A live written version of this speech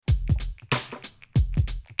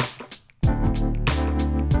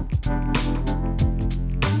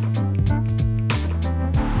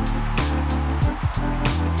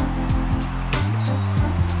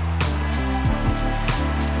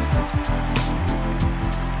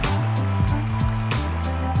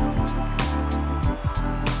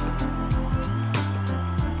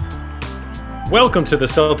Welcome to the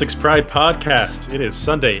Celtics Pride Podcast. It is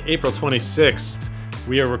Sunday, April 26th.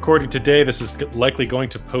 We are recording today. This is likely going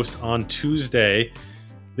to post on Tuesday.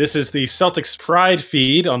 This is the Celtics Pride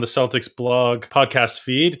feed on the Celtics blog podcast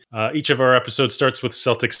feed. Each of our episodes starts with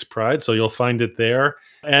Celtics Pride, so you'll find it there.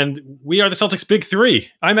 And we are the Celtics Big Three.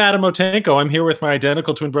 I'm Adam Motenko. I'm here with my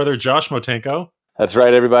identical twin brother, Josh Motenko. That's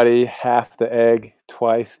right, everybody. Half the egg,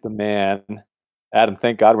 twice the man. Adam,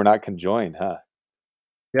 thank God we're not conjoined, huh?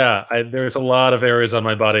 Yeah, there's a lot of areas on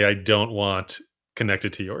my body I don't want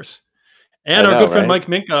connected to yours. And our good friend, Mike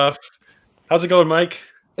Minkoff. How's it going, Mike?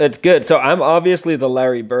 It's good. So I'm obviously the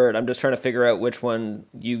Larry Bird. I'm just trying to figure out which one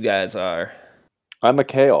you guys are. I'm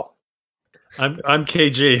McHale. I'm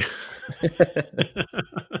KG.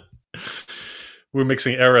 We're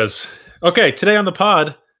mixing eras. Okay, today on the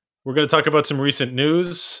pod, we're going to talk about some recent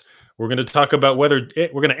news. We're going to talk about we're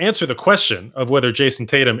going to answer the question of whether Jason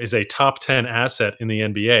Tatum is a top 10 asset in the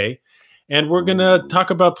NBA. And we're going to talk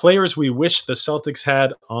about players we wish the Celtics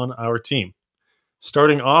had on our team.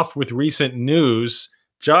 Starting off with recent news,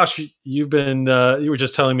 Josh, you were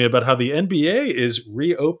just telling me about how the NBA is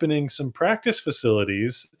reopening some practice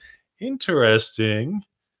facilities. Interesting.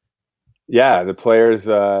 Yeah, the players,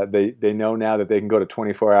 they know now that they can go to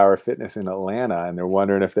 24-hour fitness in Atlanta, and they're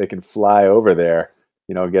wondering if they can fly over there,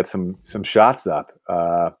 get some shots up.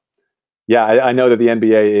 I know that the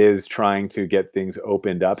NBA is trying to get things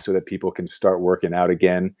opened up so that people can start working out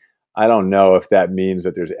again. I don't know if that means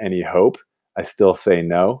that there's any hope. I still say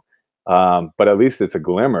no. But at least it's a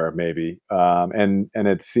glimmer, maybe. And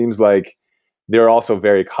it seems like they're also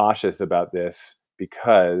very cautious about this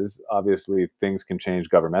because obviously things can change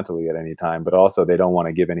governmentally at any time, but also they don't want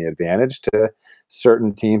to give any advantage to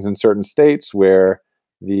certain teams in certain states where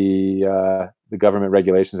the government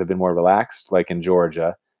regulations have been more relaxed, like in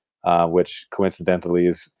Georgia, which coincidentally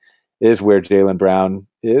is where Jaylen Brown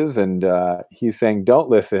is. And he's saying, don't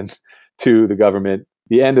listen to the government,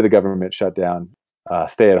 the end of the government shutdown.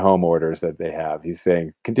 Stay-at-home orders that they have. He's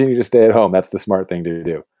saying, continue to stay at home. That's the smart thing to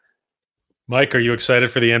do. Mike, are you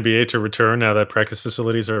excited for the NBA to return now that practice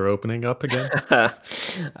facilities are opening up again?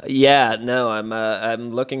 Yeah, no,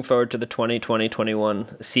 I'm looking forward to the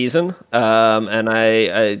 2020-21 season, and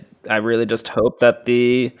I really just hope that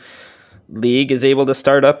the league is able to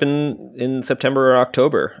start up in September or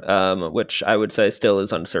October, which I would say still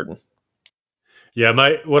is uncertain. Yeah,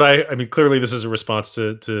 clearly this is a response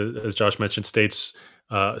to as Josh mentioned, states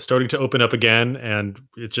starting to open up again, and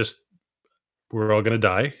we're all going to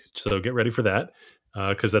die. So get ready for that,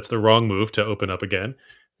 because that's the wrong move to open up again,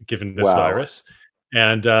 given this virus.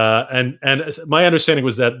 And my understanding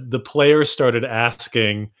was that the players started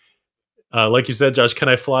asking, like you said, Josh, can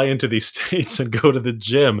I fly into these states and go to the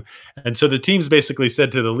gym? And so the teams basically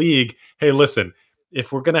said to the league, hey, listen,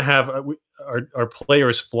 if we're going to have our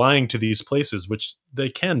players flying to these places, which they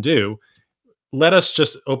can do, let us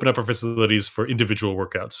just open up our facilities for individual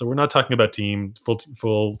workouts. So we're not talking about team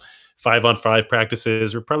full 5-on-5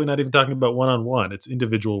 practices. We're probably not even talking about 1-on-1. It's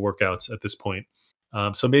individual workouts at this point.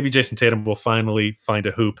 So maybe Jason Tatum will finally find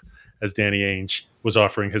a hoop, as Danny Ainge was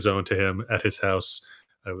offering his own to him at his house.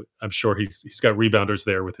 I'm sure he's got rebounders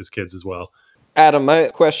there with his kids as well. Adam, my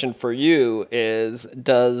question for you is,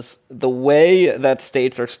 does the way that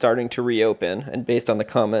states are starting to reopen, and based on the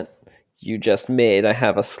comment you just made, I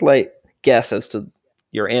have a slight guess as to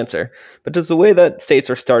your answer, but does the way that states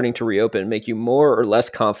are starting to reopen make you more or less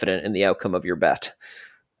confident in the outcome of your bet,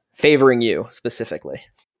 favoring you specifically?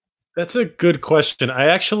 That's a good question.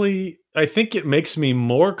 I think it makes me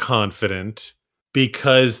more confident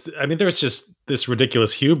because, there's just this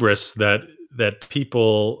ridiculous hubris that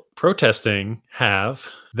people protesting have,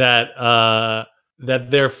 that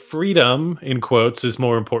their freedom, in quotes, is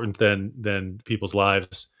more important than people's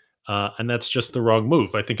lives. And that's just the wrong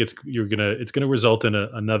move. I think it's gonna result in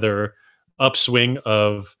another upswing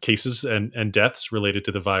of cases and deaths related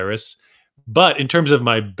to the virus. But in terms of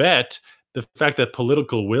my bet, the fact that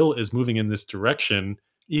political will is moving in this direction,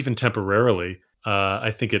 even temporarily,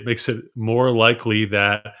 I think it makes it more likely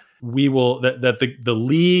that the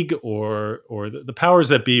league or the powers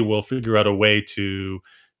that be will figure out a way to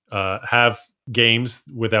have games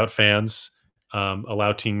without fans.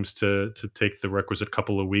 Allow teams to take the requisite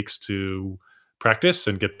couple of weeks to practice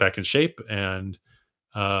and get back in shape and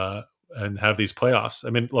have these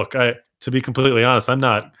playoffs. Look, to be completely honest, I'm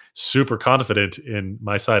not super confident in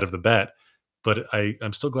my side of the bet, but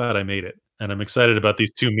I'm still glad I made it. And I'm excited about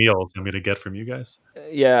these 2 meals I'm going to get from you guys.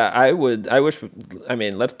 Yeah, I wish.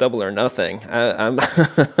 Let's double or nothing. I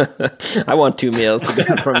want 2 meals to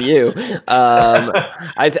get from you.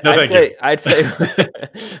 I'd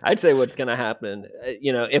say what's going to happen.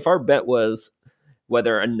 If our bet was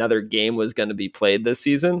whether another game was going to be played this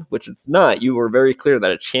season, which it's not. You were very clear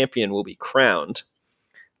that a champion will be crowned.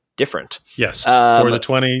 Different. Yes, for the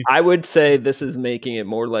 20. I would say this is making it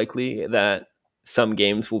more likely that some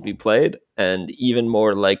games will be played, and even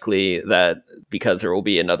more likely that because there will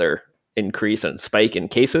be another increase and spike in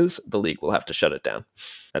cases, the league will have to shut it down.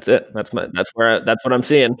 That's it. That's what I'm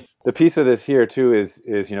seeing. The piece of this here too is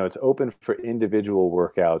it's open for individual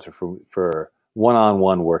workouts or for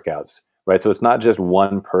one-on-one workouts, right? So it's not just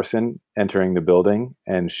one person entering the building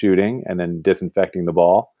and shooting and then disinfecting the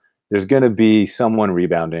ball. There's going to be someone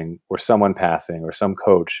rebounding or someone passing or some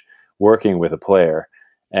coach working with a player.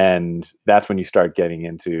 And that's when you start getting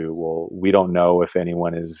into, well, we don't know if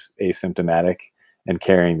anyone is asymptomatic and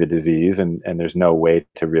carrying the disease. And there's no way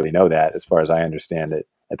to really know that as far as I understand it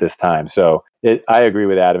at this time. So I agree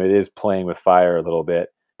with Adam. It is playing with fire a little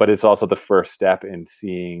bit, but it's also the first step in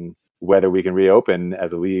seeing whether we can reopen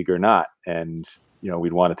as a league or not. And,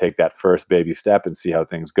 we'd want to take that first baby step and see how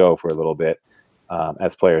things go for a little bit.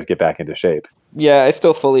 As players get back into shape. Yeah, I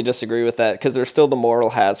still fully disagree with that because there's still the moral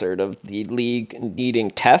hazard of the league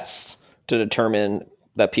needing tests to determine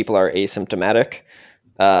that people are asymptomatic,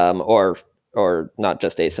 or not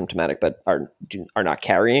just asymptomatic, but are not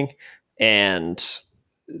carrying, and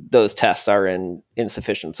those tests are in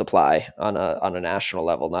insufficient supply on a national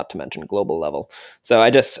level, not to mention global level. So I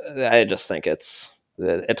just think it's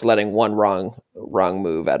letting one wrong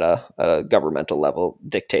move at a governmental level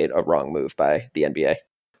dictate a wrong move by the NBA.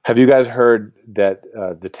 Have you guys heard that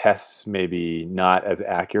the tests may be not as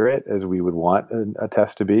accurate as we would want a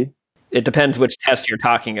test to be? It depends which test you're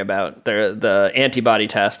talking about. The antibody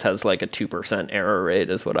test has like a 2% error rate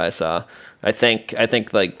is what I saw. I think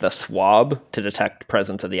like the swab to detect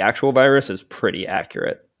presence of the actual virus is pretty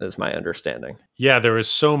accurate, is my understanding. Yeah, there is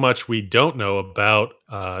so much we don't know about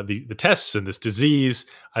the tests and this disease.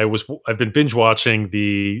 I've been binge watching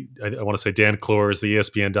I want to say Dan Clores, the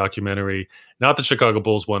ESPN documentary, not the Chicago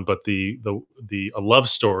Bulls one, but the A Love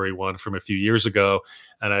Story one from a few years ago.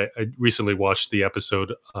 And I recently watched the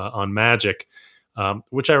episode on Magic,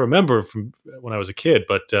 which I remember from when I was a kid.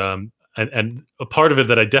 But and a part of it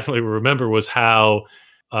that I definitely remember was how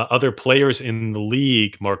other players in the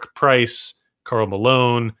league, Mark Price, Karl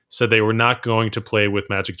Malone, said they were not going to play with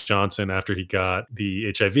Magic Johnson after he got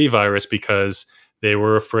the HIV virus because they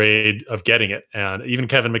were afraid of getting it. And even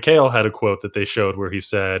Kevin McHale had a quote that they showed where he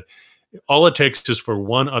said, all it takes is for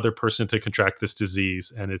one other person to contract this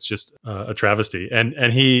disease, and it's just a travesty. And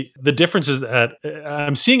the difference is that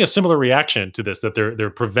I'm seeing a similar reaction to this, that they're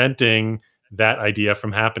preventing that idea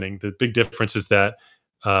from happening. The big difference is that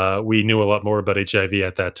we knew a lot more about HIV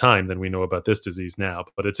at that time than we know about this disease now.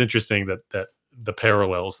 But it's interesting that the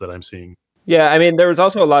parallels that I'm seeing. Yeah, I mean, there was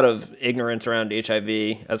also a lot of ignorance around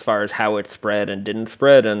HIV as far as how it spread and didn't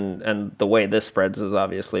spread, and the way this spreads is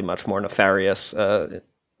obviously much more nefarious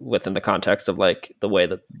within the context of like the way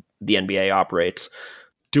that the NBA operates.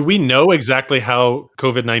 Do we know exactly how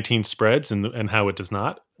COVID-19 spreads and how it does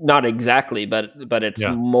not? Not exactly, but it's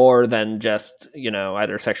more than just,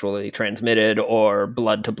 either sexually transmitted or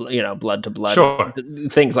blood to blood. Sure.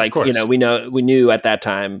 Things like, we knew at that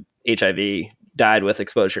time HIV died with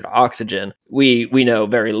exposure to oxygen. We know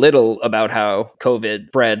very little about how COVID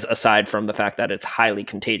spreads aside from the fact that it's highly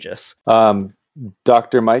contagious.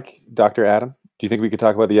 Dr. Mike, Dr. Adam, do you think we could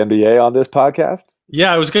talk about the NBA on this podcast?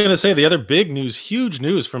 Yeah, I was going to say the other big news, huge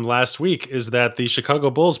news from last week is that the Chicago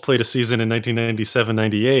Bulls played a season in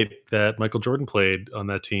 1997-98 that Michael Jordan played on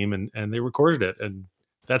that team, and they recorded it. And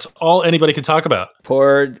that's all anybody can talk about.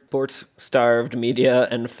 Poor sports-starved media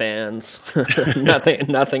and fans.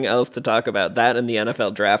 Nothing else to talk about. That and the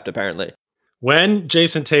NFL draft, apparently. When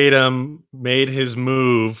Jason Tatum made his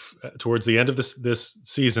move towards the end of this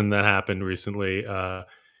season that happened recently,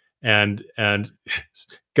 and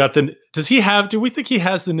got do we think he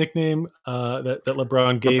has the nickname that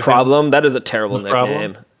LeBron gave him? Problem? That is a terrible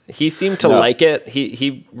nickname. He seemed to like it.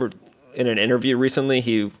 He in an interview recently,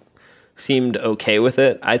 he seemed okay with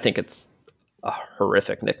it. I think it's a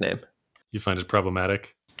horrific nickname. You find it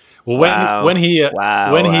problematic? Well, when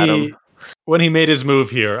he made his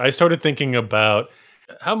move here, I started thinking about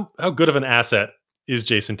how good of an asset is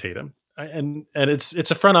Jason Tatum. And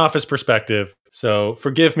it's a front office perspective. So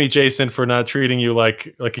forgive me, Jason, for not treating you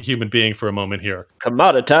like a human being for a moment here.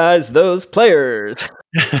 Commoditize those players.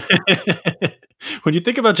 When you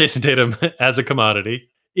think about Jason Tatum as a commodity,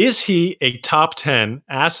 is he a top 10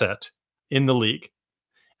 asset in the league?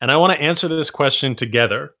 And I want to answer this question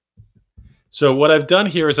together. So what I've done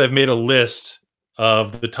here is I've made a list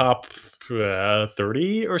of the top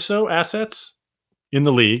 30 or so assets in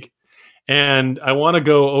the league. And I want to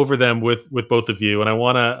go over them with both of you, and I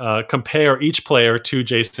want to compare each player to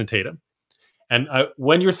Jason Tatum. And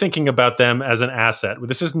when you're thinking about them as an asset,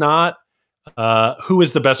 this is not who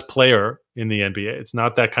is the best player in the NBA. It's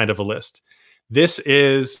not that kind of a list. This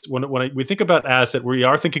is when we think about asset, we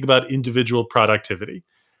are thinking about individual productivity.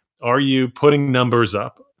 Are you putting numbers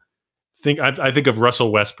up? I think of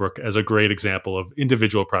Russell Westbrook as a great example of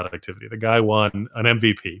individual productivity. The guy won an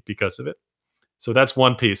MVP because of it. So that's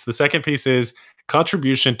one piece. The second piece is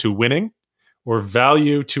contribution to winning or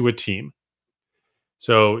value to a team.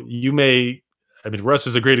 So Russ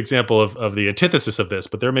is a great example of the antithesis of this,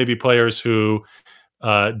 but there may be players who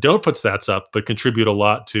don't put stats up but contribute a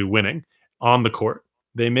lot to winning on the court.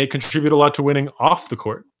 They may contribute a lot to winning off the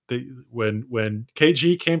court. When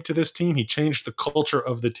KG came to this team, he changed the culture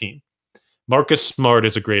of the team. Marcus Smart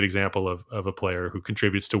is a great example of a player who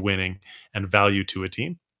contributes to winning and value to a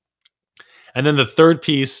team. And then the third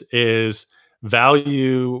piece is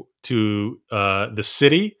value to the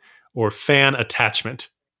city or fan attachment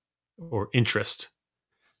or interest.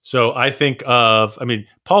 So I think of,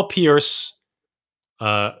 Paul Pierce,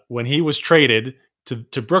 when he was traded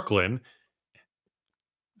to Brooklyn,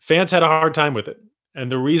 fans had a hard time with it.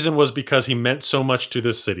 And the reason was because he meant so much to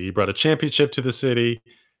the city. He brought a championship to the city.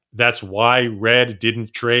 That's why Red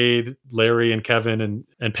didn't trade Larry and Kevin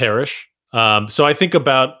and Parrish. So I think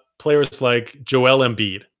about players like Joel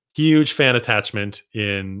Embiid, huge fan attachment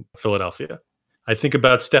in Philadelphia. I think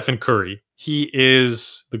about Stephen Curry. He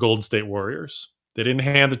is the Golden State Warriors. They didn't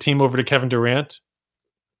hand the team over to Kevin Durant.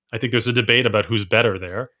 I think there's a debate about who's better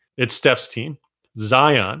there. It's Steph's team.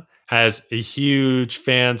 Zion has a huge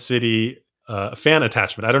fan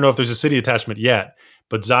attachment. I don't know if there's a city attachment yet,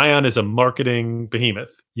 but Zion is a marketing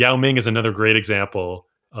behemoth. Yao Ming is another great example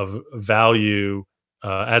of value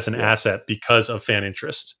as an asset because of fan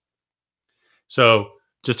interest. So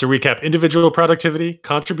just to recap, individual productivity,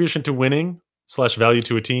 contribution to winning / value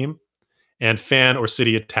to a team, and fan or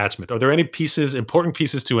city attachment. Are there any important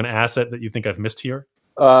pieces to an asset that you think I've missed here?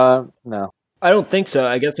 No. I don't think so.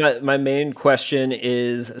 I guess my main question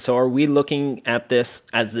is, so are we looking at this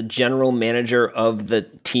as the general manager of the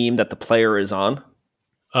team that the player is on?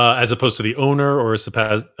 As opposed to the owner, or as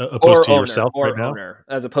opposed to yourself right now?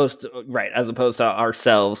 As opposed to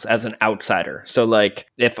ourselves as an outsider. So like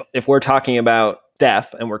if we're talking about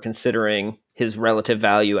Steph and we're considering his relative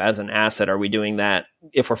value as an asset, are we doing that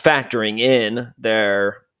if we're factoring in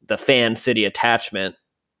the fan city attachment?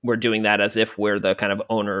 We're doing that as if we're the kind of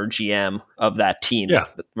owner or GM of that team,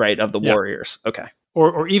 right? Of the Warriors. Okay.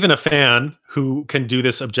 Or even a fan who can do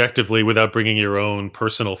this objectively without bringing your own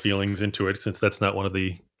personal feelings into it, since that's not one of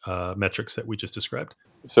the metrics that we just described.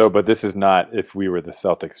 So, but this is not if we were the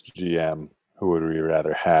Celtics GM, who would we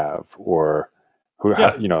rather have, or who,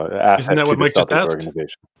 asset to the Celtics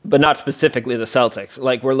organization. But not specifically the Celtics.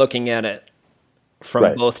 Like we're looking at it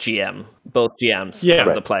from both GMs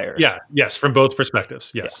of the players. Yeah, yes, from both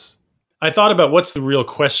perspectives, yes. Yeah. I thought about what's the real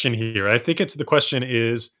question here. I think the question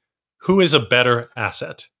is, who is a better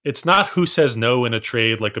asset? It's not who says no in a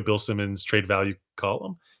trade like a Bill Simmons trade value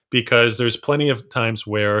column, because there's plenty of times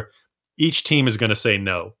where each team is going to say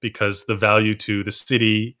no because the value to the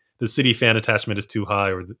city fan attachment is too high,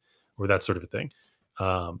 or that sort of a thing.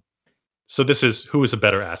 So this is who is a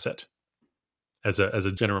better asset as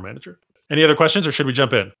a general manager. Any other questions, or should we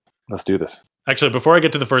jump in? Let's do this. Actually, before I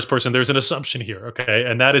get to the first person, there's an assumption here, okay?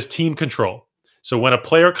 And that is team control. So when a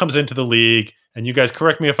player comes into the league, and you guys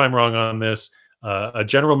correct me if I'm wrong on this, a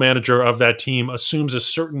general manager of that team assumes a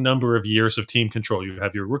certain number of years of team control. You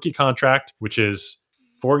have your rookie contract, which is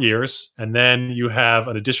 4 years, and then you have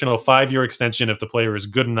an additional 5-year extension if the player is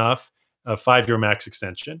good enough, a 5-year max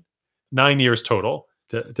extension, 9 years total.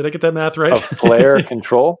 Did I get that math right? Of player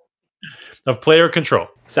control? Of player control.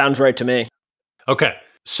 Sounds right to me. Okay,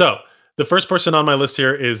 so the first person on my list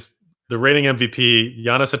here is the reigning MVP,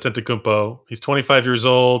 Giannis Antetokounmpo. He's 25 years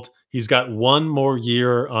old. He's got 1 more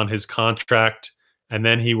year on his contract, and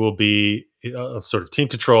then he will be sort of team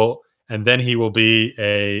control, and then he will be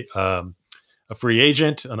a free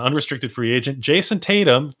agent, an unrestricted free agent. Jason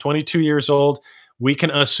Tatum, 22 years old. We can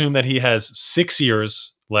assume that he has 6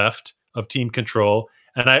 years left of team control,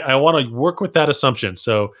 and I want to work with that assumption.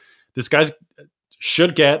 So this guy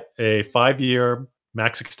should get a 5-year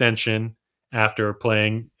max extension after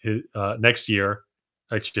playing next year.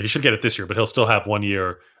 Actually, he should get it this year, but he'll still have 1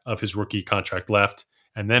 year of his rookie contract left.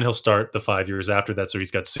 And then he'll start the 5 years after that. So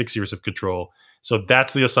he's got 6 years of control. So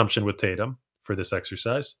that's the assumption with Tatum for this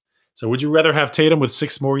exercise. So would you rather have Tatum with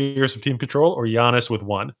 6 more years of team control or Giannis with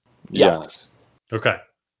 1? Giannis. Okay.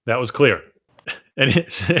 That was clear.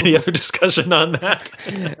 Any other discussion on that?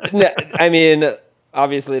 No, I mean,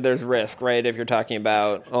 obviously there's risk, right? If you're talking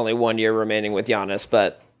about only 1 year remaining with Giannis,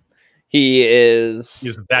 but he is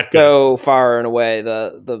He's that so far and away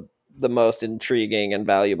the most intriguing and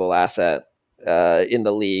valuable asset in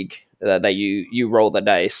the league that you roll the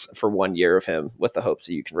dice for 1 year of him with the hopes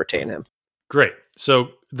that you can retain him. Great. So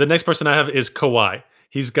the next person I have is Kawhi.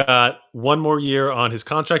 He's got one more year on his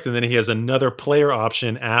contract, and then he has another player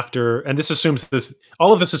option after. And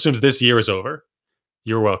all of this assumes this year is over.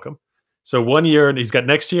 You're welcome. So 1 year, and he's got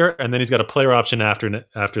next year, and then he's got a player option after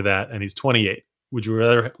that, and he's 28. Would you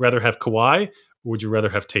rather have Kawhi, or would you rather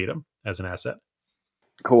have Tatum as an asset?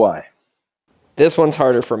 Kawhi. This one's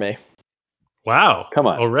harder for me. Wow. Come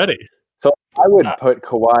on. Already. So I would put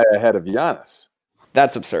Kawhi ahead of Giannis.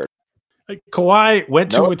 That's absurd. Kawhi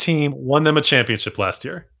went to a team, won them a championship last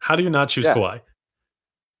year. How do you not choose Kawhi?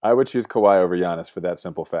 I would choose Kawhi over Giannis for that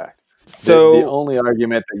simple fact. So the only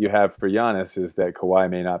argument that you have for Giannis is that Kawhi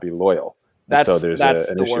may not be loyal. So there's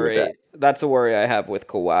an issue with that. That's a worry I have with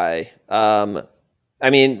Kawhi. I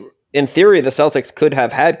mean, in theory, the Celtics could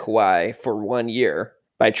have had Kawhi for 1 year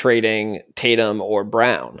by trading Tatum or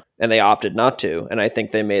Brown, and they opted not to. And I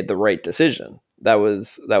think they made the right decision. That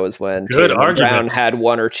was when Tatum and Brown had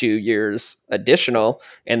 1 or 2 years additional,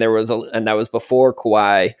 and that was before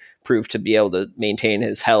Kawhi proved to be able to maintain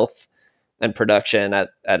his health and production at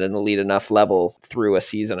an elite enough level through a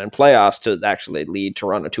season and playoffs to actually lead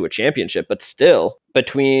Toronto to a championship. But still,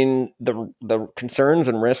 between the concerns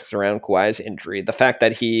and risks around Kawhi's injury, the fact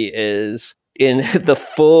that he is in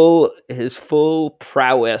his full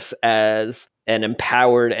prowess as an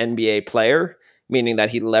empowered NBA player, meaning that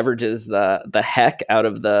he leverages the heck out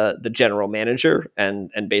of the general manager and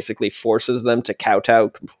basically forces them to kowtow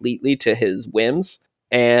completely to his whims.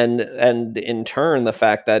 And in turn, the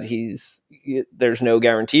fact that there's no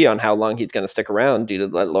guarantee on how long he's going to stick around due to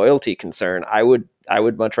that loyalty concern. I would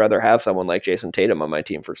much rather have someone like Jason Tatum on my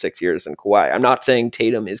team for 6 years than Kawhi. I'm not saying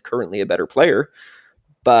Tatum is currently a better player,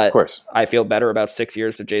 but of course, I feel better about 6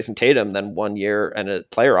 years of Jason Tatum than 1 year and a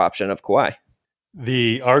player option of Kawhi.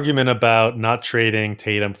 The argument about not trading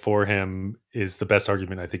Tatum for him is the best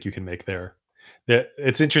argument I think you can make there.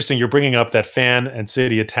 It's interesting. You're bringing up that fan and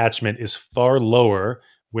city attachment is far lower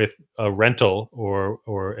with a rental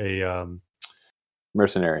or a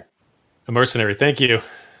mercenary. A mercenary. Thank you.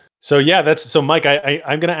 So yeah, so Mike,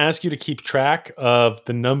 I'm going to ask you to keep track of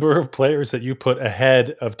the number of players that you put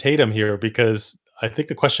ahead of Tatum here, because I think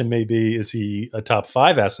the question may be, is he a top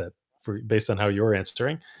 5 asset based on how you're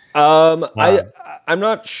answering? I'm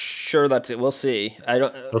not sure that's it. We'll see. I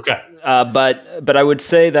don't. Okay. But I would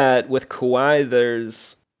say that with Kawhi,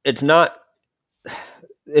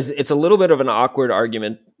 it's a little bit of an awkward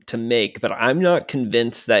argument to make, but I'm not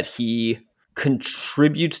convinced that he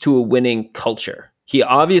contributes to a winning culture. He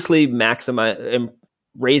obviously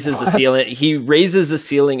raises the ceiling. He raises the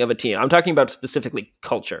ceiling of a team. I'm talking about specifically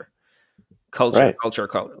culture, right.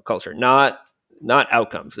 culture, not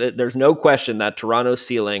outcomes. There's no question that Toronto's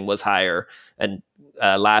ceiling was higher, and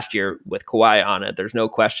last year with Kawhi on it. There's no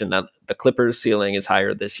question that the Clippers' ceiling is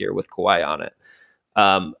higher this year with Kawhi on it.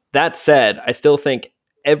 That said, I still think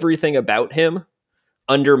everything about him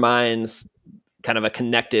undermines kind of a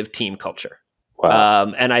connective team culture.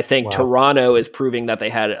 Wow. And I think Toronto is proving that they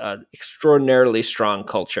had an extraordinarily strong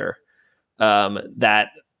culture that,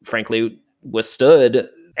 frankly, withstood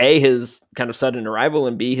A, his kind of sudden arrival,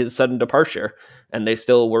 and B, his sudden departure. And they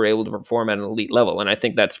still were able to perform at an elite level. And I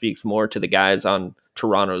think that speaks more to the guys on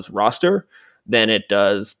Toronto's roster than it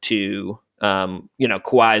does to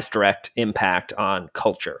Kawhi's direct impact on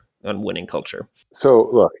culture, on winning culture. So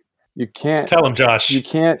look, you can't tell him, Josh.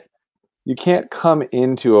 You can't come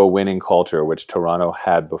into a winning culture, which Toronto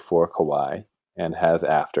had before Kawhi and has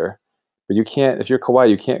after. But you can't, if you're Kawhi,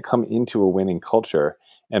 you can't come into a winning culture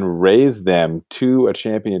and raise them to a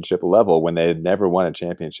championship level when they had never won a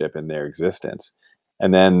championship in their existence.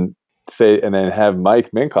 And then have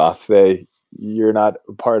Mike Minkoff say, you're not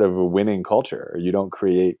part of a winning culture, or you don't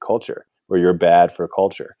create culture, or you're bad for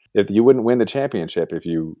culture. If you wouldn't win the championship if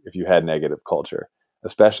you had negative culture,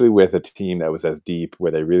 especially with a team that was as deep,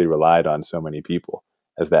 where they really relied on so many people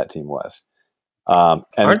as that team was. I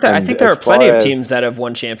think there are plenty of teams that have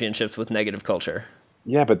won championships with negative culture.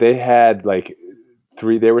 Yeah, but they had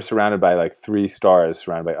they were surrounded by 3 stars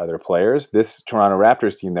surrounded by other players. This Toronto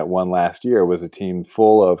Raptors team that won last year was a team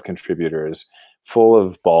full of contributors, full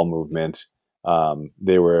of ball movement.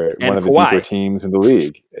 They were one of the deeper teams in the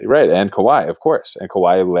league. Right, and Kawhi, of course. And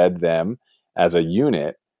Kawhi led them as a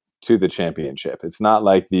unit to the championship. It's not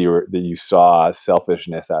like that you saw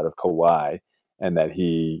selfishness out of Kawhi and that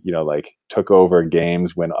he, took over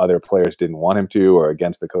games when other players didn't want him to, or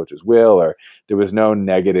against the coach's will, or there was no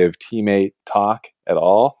negative teammate talk at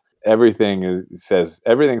all. Everything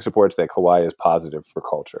supports that Kawhi is positive for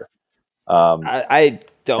culture. I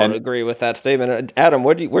don't agree with that statement. Adam,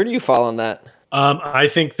 where do you fall on that? I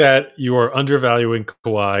think that you are undervaluing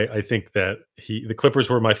Kawhi. I think that the Clippers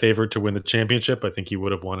were my favorite to win the championship. I think he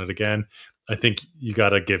would have won it again. I think you got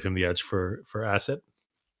to give him the edge for asset.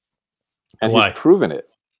 And Kawhi. He's proven it.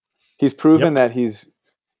 He's proven that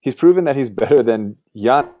he's better than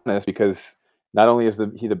Giannis, because not only is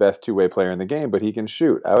he the best two-way player in the game, but he can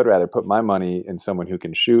shoot. I would rather put my money in someone who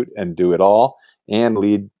can shoot and do it all and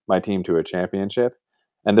lead my team to a championship.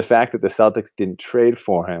 And the fact that the Celtics didn't trade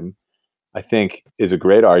for him, I think, is a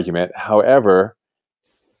great argument. However,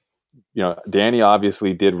 Danny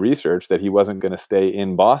obviously did research that he wasn't going to stay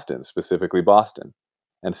in Boston, specifically Boston.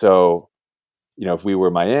 And so, if we were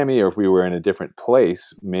Miami or if we were in a different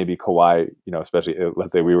place, maybe Kawhi, especially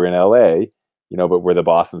let's say we were in LA, but we're the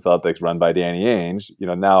Boston Celtics run by Danny Ainge,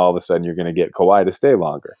 now all of a sudden you're going to get Kawhi to stay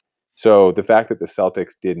longer. So the fact that the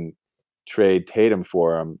Celtics didn't trade Tatum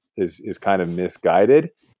for him is kind of misguided,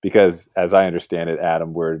 because as I understand it,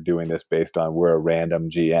 Adam, we're doing this based on we're a random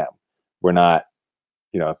GM. We're not,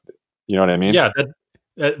 you know what I mean? Yeah,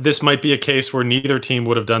 this might be a case where neither team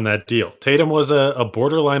would have done that deal. Tatum was a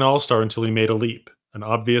borderline all-star until he made a leap. And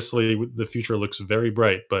obviously the future looks very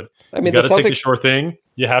bright, but you got to take the sure thing.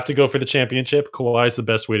 You have to go for the championship. Kawhi is the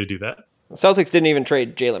best way to do that. The Celtics didn't even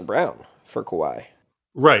trade Jaylen Brown for Kawhi.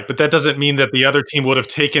 Right, but that doesn't mean that the other team would have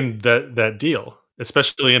taken that deal,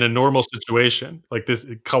 especially in a normal situation. Like this,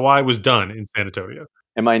 Kawhi was done in San Antonio.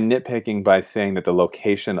 Am I nitpicking by saying that the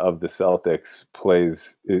location of the Celtics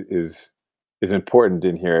is important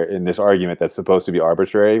in here in this argument that's supposed to be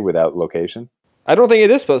arbitrary without location? I don't think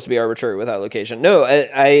it is supposed to be arbitrary without location. No,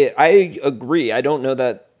 I agree. I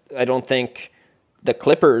don't think the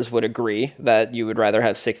Clippers would agree that you would rather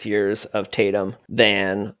have 6 years of Tatum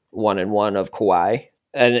than 1 and 1 of Kawhi.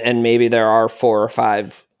 And maybe there are 4 or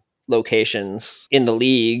 5 locations in the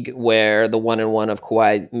league where the 1 and 1 of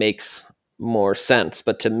Kawhi makes more sense.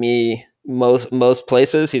 But to me, most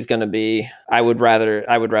places he's going to be. I would rather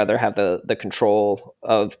have the control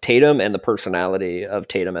of Tatum and the personality of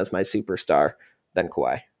Tatum as my superstar than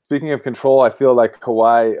Kawhi. Speaking of control, I feel like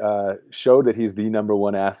Kawhi showed that he's the number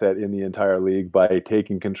one asset in the entire league by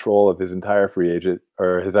taking control of his entire free agent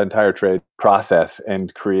or his entire trade process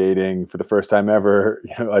and creating, for the first time ever,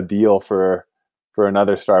 a deal for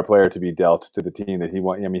another star player to be dealt to the team that he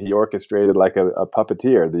wanted. I mean, he orchestrated like a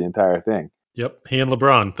puppeteer the entire thing. Yep, he and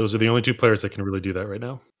LeBron. Those are the only two players that can really do that right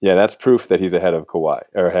now. Yeah, that's proof that he's ahead of Kawhi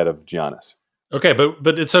or ahead of Giannis. Okay,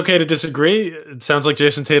 but it's okay to disagree. It sounds like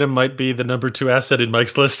Jason Tatum might be the number 2 asset in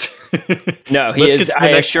Mike's list. No, he is. I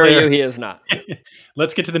assure you, he is not.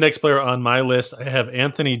 Let's get to the next player on my list. I have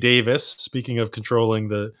Anthony Davis. Speaking of controlling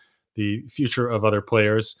the future of other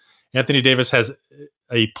players, Anthony Davis has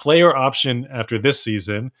a player option after this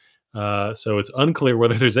season. So it's unclear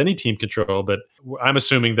whether there's any team control, but I'm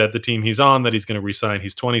assuming that the team he's on, that he's going to resign.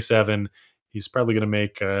 He's 27. He's probably going to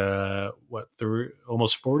make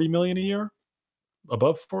almost $40 million a year.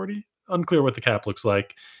 Above 40, unclear what the cap looks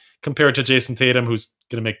like, compared to Jason Tatum, who's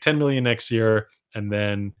going to make 10 million next year, and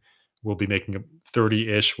then we'll be making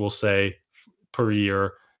 30-ish, we'll say, per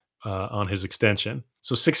year on his extension.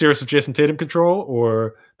 So 6 years of Jason Tatum control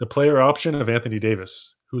or the player option of Anthony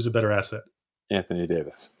Davis? Who's a better asset? Anthony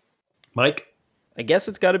Davis. Mike? I guess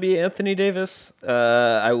it's got to be Anthony Davis.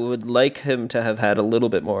 I would like him to have had a little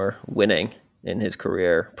bit more winning in his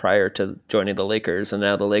career prior to joining the Lakers. And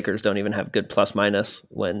now the Lakers don't even have good plus minus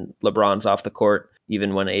when LeBron's off the court,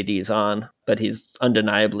 even when AD's on, but he's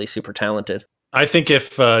undeniably super talented. I think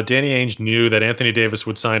if Danny Ainge knew that Anthony Davis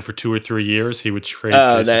would sign for 2 or 3 years, he would trade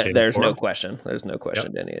Jason Tatum. There's no question. There's no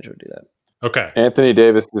question Danny Ainge would do that. Okay. Anthony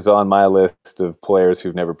Davis is on my list of players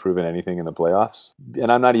who've never proven anything in the playoffs.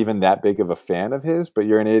 And I'm not even that big of a fan of his, but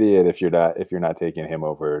you're an idiot if you're not taking him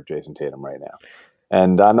over Jason Tatum right now.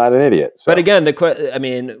 And I'm not an idiot. So. But again,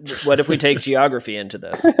 what if we take geography into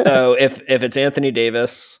this? So if it's Anthony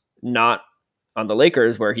Davis, not on the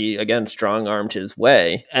Lakers, where he, again, strong-armed his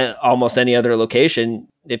way, and almost any other location,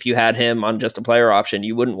 if you had him on just a player option,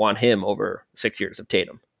 you wouldn't want him over 6 years of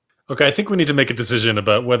Tatum. Okay, I think we need to make a decision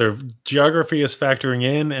about whether geography is factoring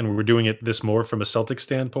in, and we're doing it this more from a Celtic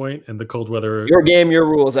standpoint, and the cold weather. Your game, your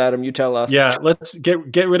rules, Adam. You tell us. Yeah, let's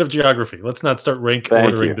get rid of geography. Let's not start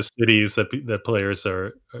ordering the cities that players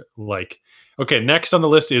are like. Okay, next on the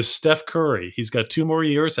list is Steph Curry. He's got 2 more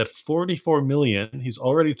years at $44 million. He's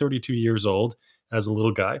already 32 years old as a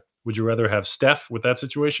little guy. Would you rather have Steph with that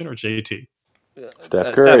situation or JT?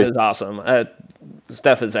 Steph Curry. Steph is awesome.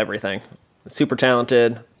 Steph is everything. Super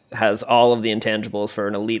talented. Has all of the intangibles for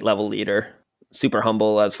an elite level leader. super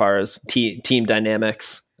humble as far as team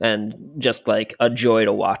dynamics, and just like a joy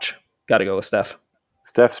to watch. Got to go with Steph.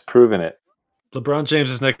 Steph's proven it. LeBron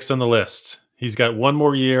James is next on the list. He's got one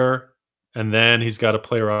more year, and then he's got a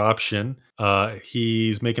player option.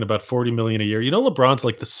 He's making about $40 million a year. You know, LeBron's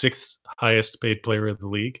like the 6th highest paid player in the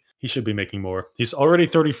league. He should be making more. He's already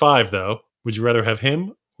 35, though. Would you rather have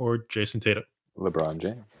him or Jason Tatum? LeBron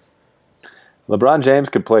James. LeBron James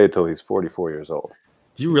could play until he's 44 years old.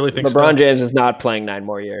 Do you really think LeBron James is not playing 9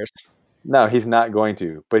 more years? No, he's not going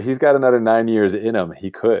to. But he's got another 9 years in him. He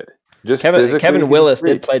could. Just Kevin Willis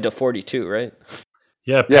did play to 42, right?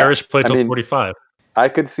 Yeah, Parrish played till 45. I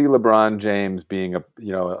could see LeBron James being a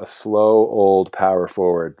slow old power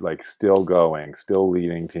forward, like still going, still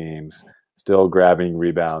leading teams, still grabbing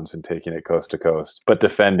rebounds and taking it coast to coast, but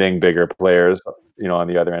defending bigger players, on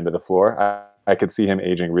the other end of the floor. I could see him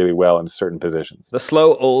aging really well in certain positions. The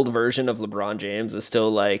slow old version of LeBron James is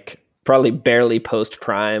still like probably barely post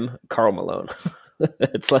prime Karl Malone.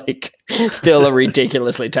 It's like still a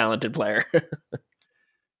ridiculously talented player.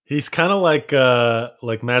 He's kind of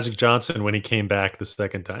like Magic Johnson when he came back the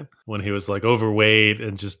second time, when he was like overweight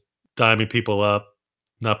and just diming people up,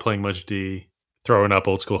 not playing much D, throwing up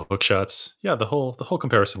old school hook shots. Yeah, the whole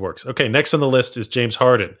comparison works. Okay, next on the list is James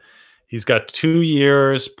Harden. He's got 2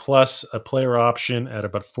 years plus a player option at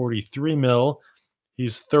about 43 mil.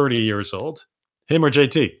 He's 30 years old. Him or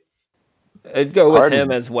JT? I'd go with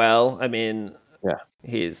him as well. I mean, yeah,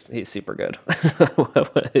 he's super good.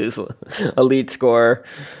 His elite score.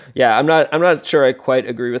 Yeah, I'm not sure I quite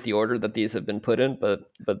agree with the order that these have been put in, but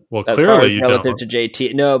well, clearly you relative don't. to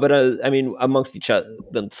JT. No, but I mean amongst each other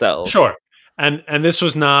themselves. Sure. And this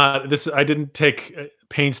was not this. I didn't take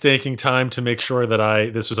painstaking time to make sure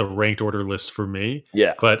that this was a ranked order list for me.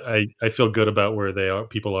 Yeah, but I feel good about where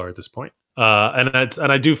people are at this point. And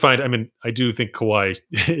I do think Kawhi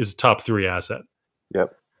is a top 3 asset.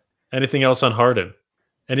 Yep. Anything else on Harden?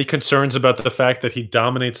 Any concerns about the fact that he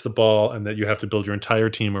dominates the ball and that you have to build your entire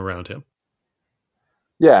team around him?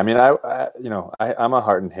 Yeah, I mean, I'm a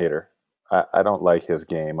Harden hater. I don't like his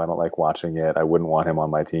game. I don't like watching it. I wouldn't want him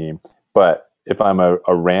on my team. But if I'm a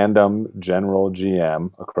random general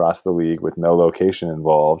GM across the league with no location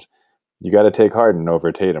involved, you got to take Harden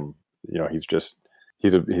over Tatum.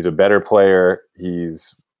 He's a better player.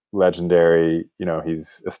 He's legendary.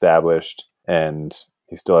 He's established, and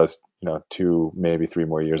he still has 2, maybe 3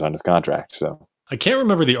 more years on his contract. So I can't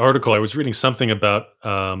remember the article. I was reading something about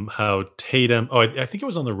how Tatum. Oh, I think it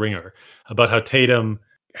was on The Ringer, about how Tatum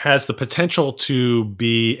has the potential to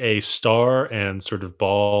be a star and sort of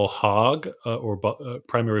ball hog or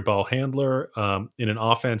primary ball handler in an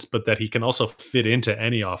offense, but that he can also fit into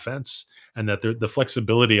any offense, and that the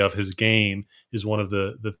flexibility of his game is one of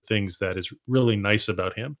the things that is really nice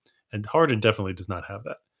about him. And Harden definitely does not have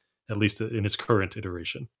that, at least in his current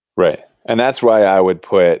iteration. Right. And that's why I would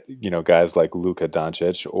put, guys like Luka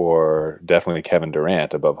Doncic or definitely Kevin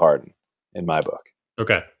Durant above Harden in my book.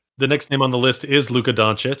 Okay. The next name on the list is Luka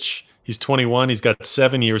Doncic. He's 21. He's got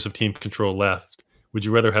 7 years of team control left. Would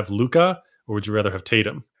you rather have Luka or would you rather have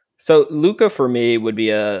Tatum? So Luka for me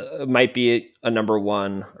might be a number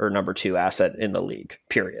 1 or number 2 asset in the league,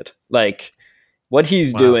 period. Like what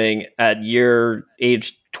he's doing at he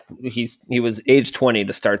was age 20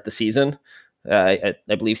 to start the season. I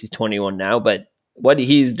believe he's 21 now, but what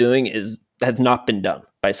he's doing has not been done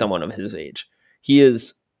by someone of his age. He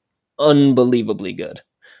is unbelievably good.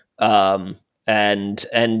 And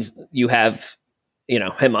you have,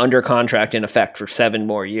 him under contract in effect for 7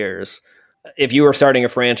 more years. If you were starting a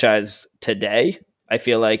franchise today, I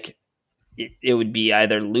feel like it would be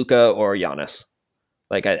either Luka or Giannis.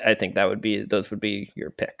 Like, I think those would be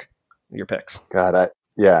your picks. God, I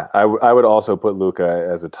would also put Luka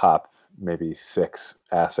as a top maybe 6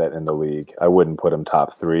 asset in the league. I wouldn't put him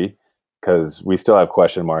top 3 because we still have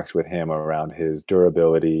question marks with him around his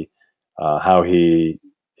durability, how he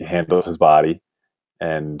handles his body,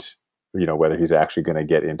 and whether he's actually going to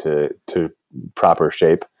get into proper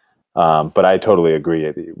shape. But I totally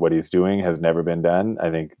agree. What he's doing has never been done.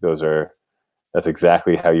 I think that's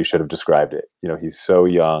exactly how you should have described it. He's so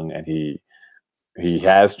young, and he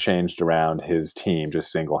has changed around his team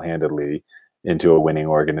just single-handedly into a winning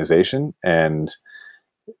organization, and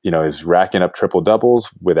is racking up triple doubles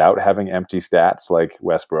without having empty stats like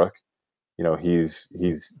Westbrook. He's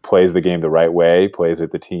plays the game the right way, plays a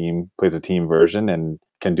team version, and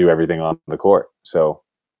can do everything on the court. So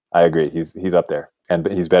I agree. He's up there, and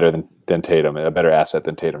he's better than Tatum, a better asset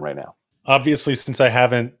than Tatum right now. Obviously, since I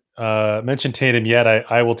haven't mentioned Tatum yet,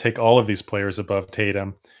 I will take all of these players above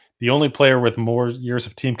Tatum The only player with more years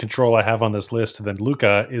of team control I have on this list than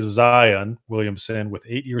Luka is Zion Williamson with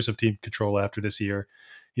 8 years of team control after this year.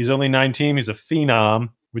 He's only 19. He's a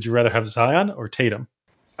phenom. Would you rather have Zion or Tatum?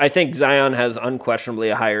 I think Zion has unquestionably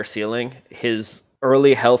a higher ceiling. His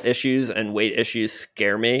early health issues and weight issues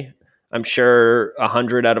scare me. I'm sure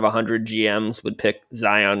 100 out of 100 GMs would pick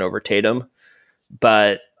Zion over Tatum,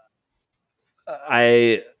 but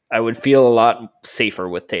I would feel a lot safer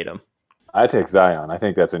with Tatum. I take Zion. I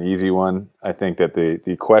think that's an easy one. I think that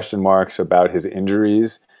the question marks about his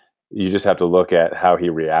injuries, you just have to look at how he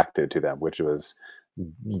reacted to them, which was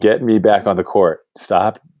get me back on the court.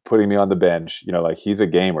 Stop putting me on the bench. You know, like, he's a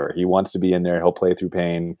gamer. He wants to be in there. He'll play through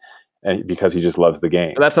pain and because he just loves the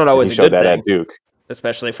game. But that's not always he a showed good that thing, at Duke.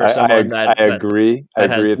 especially for someone that agree.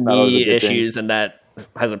 That I agree. has It's not always a knee good issues thing. and that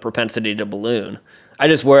has a propensity to balloon. I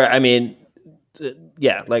just worry. I mean,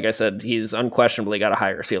 yeah, like I said, he's unquestionably got a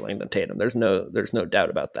higher ceiling than Tatum. There's no doubt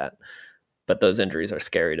about that. But those injuries are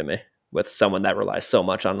scary to me with someone that relies so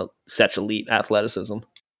much on such elite athleticism.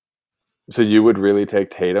 So you would really take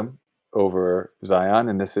Tatum over Zion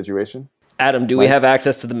in this situation? Adam, do we have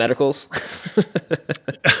access to the medicals?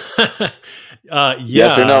 Yeah.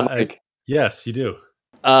 Yes or no, Mike? Yes, you do.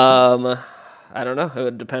 I don't know. It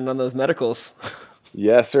would depend on those medicals.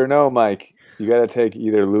 Yes or no, Mike? You got to take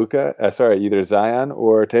either either Zion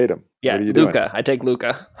or Tatum. Yeah, what are you Luka. doing? I take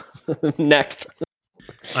Luka. Next.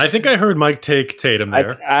 I think I heard Mike take Tatum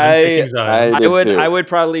there. I'm picking Zion. I would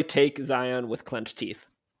probably take Zion with clenched teeth.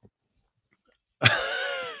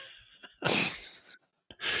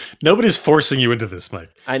 Nobody's forcing you into this,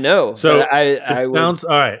 Mike. I know. So I sounds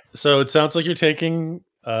all right. So it sounds like you're taking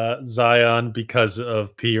Zion because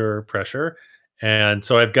of peer pressure, and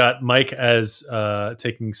so I've got Mike as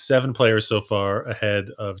taking 7 players so far ahead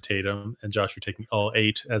of Tatum, and Josh, you're taking all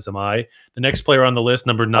 8, as am I. The next player on the list,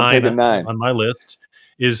 number 9 on my list,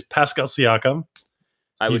 is Pascal Siakam.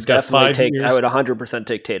 I would definitely take. I would 100%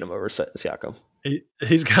 take Tatum over Siakam.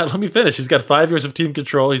 He's got. Let me finish. He's got 5 years of team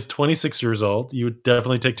control. He's 26 years old. You would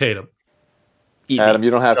definitely take Tatum. Easy. Adam, you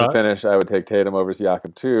don't have to finish. I would take Tatum over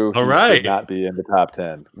Siakam too. All he right. should not be in the top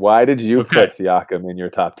 10. Why did you put Siakam in your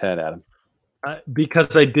top 10, Adam?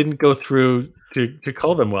 Because I didn't go through to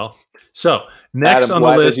call them well. So next Adam, on the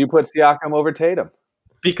why list, did you put Siakam over Tatum?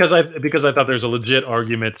 Because I thought there's a legit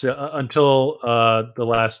argument until the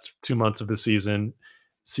last 2 months of the season.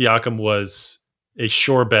 Siakam was a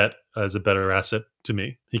sure bet as a better asset to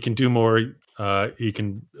me. He can do more. He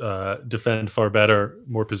can defend far better,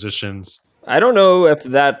 more positions. I don't know if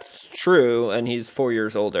that's true, and he's 4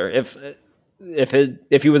 years older. If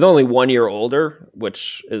he was only 1 year older,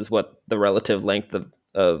 which is what the relative length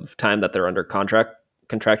of time that they're under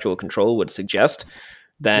contractual control would suggest,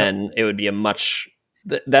 then it would be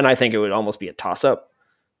then I think it would almost be a toss-up.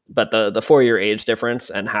 But the 4 year age difference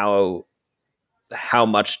and how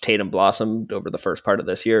much Tatum blossomed over the first part of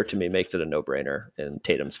this year, to me, makes it a no-brainer in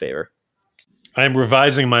Tatum's favor. I'm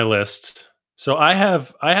revising my list. So I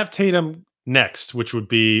have Tatum next, which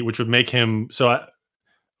would make him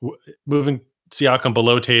moving Siakam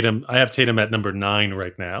below Tatum. I have Tatum at number 9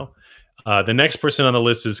 right now. The next person on the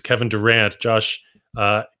list is Kevin Durant. Josh,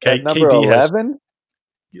 number KD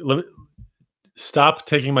 11. Stop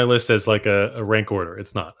taking my list as like a rank order.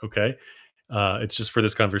 It's not, okay? It's just for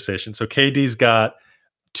this conversation. So KD's got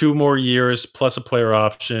 2 more years plus a player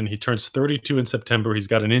option. He turns 32 in September. He's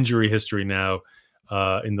got an injury history now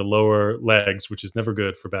in the lower legs, which is never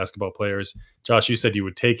good for basketball players. Josh, you said you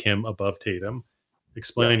would take him above Tatum.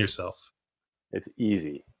 Explain yourself. It's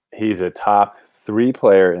easy. He's a top 3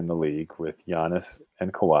 player in the league with Giannis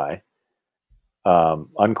and Kawhi,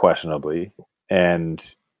 unquestionably.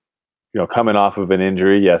 And, coming off of an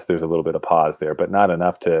injury, yes, there's a little bit of pause there, but not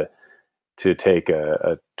enough to take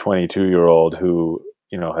a 22-year-old who,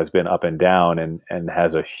 has been up and down and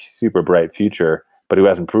has a super bright future, but who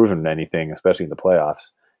hasn't proven anything, especially in the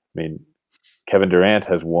playoffs. I mean, Kevin Durant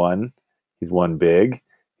has won. He's won big.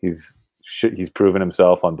 He's proven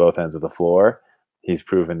himself on both ends of the floor. He's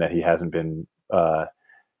proven that he hasn't been a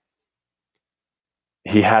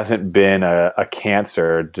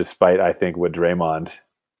cancer, despite, I think, what Draymond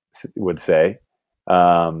would say.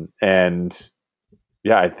 And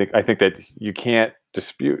yeah, I think that you can't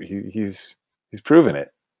dispute. He's proven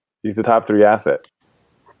it. He's the top 3 asset.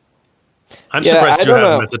 I'm surprised you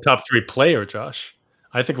have him as a top 3 player, Josh.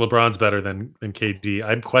 I think LeBron's better than KD.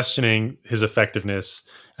 I'm questioning his effectiveness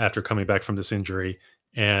after coming back from this injury,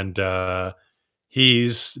 and he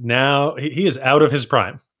is out of his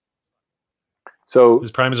prime. So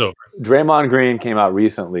his prime is over. Draymond Green came out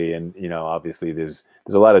recently, and obviously there's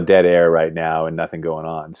a lot of dead air right now and nothing going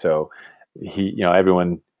on. So he,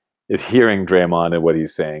 everyone hearing Draymond and what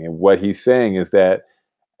he's saying. And what he's saying is that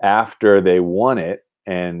after they won it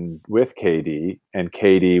and with KD, and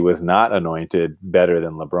KD was not anointed better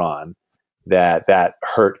than LeBron, that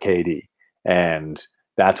hurt KD. And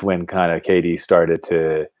that's when kind of KD started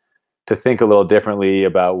to think a little differently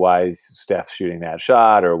about why is Steph shooting that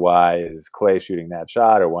shot, or why is Clay shooting that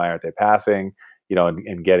shot, or why aren't they passing,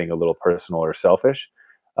 and getting a little personal or selfish.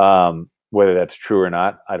 Whether that's true or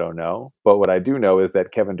not, I don't know. But what I do know is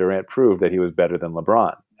that Kevin Durant proved that he was better than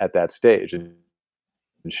LeBron at that stage and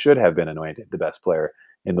should have been anointed the best player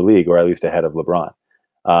in the league, or at least ahead of LeBron.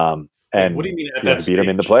 And what do you mean at that beat him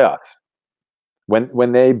in the stage? playoffs?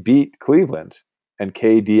 When they beat Cleveland and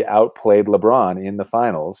KD outplayed LeBron in the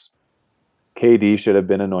finals, KD should have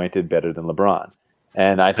been anointed better than LeBron.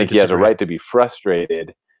 And I think he has a right to be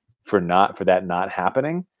frustrated for that not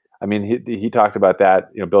happening. I mean, he talked about that.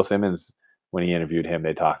 Bill Simmons, when he interviewed him,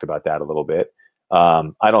 they talked about that a little bit.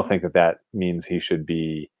 I don't think that means he should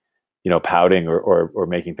be, pouting or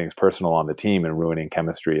making things personal on the team and ruining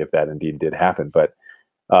chemistry if that indeed did happen. But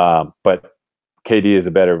KD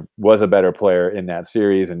was a better player in that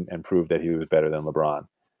series and proved that he was better than LeBron.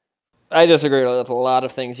 I disagree with a lot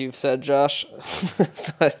of things you've said, Josh.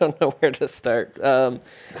 So I don't know where to start.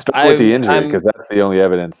 Start with the injury, because that's the only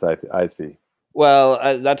evidence I see.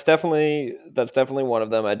 Well, that's definitely one of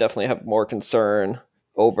them. I definitely have more concern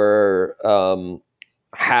over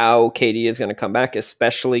how KD is going to come back,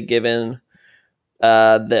 especially given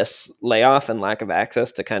this layoff and lack of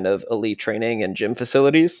access to kind of elite training and gym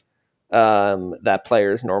facilities that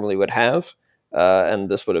players normally would have. And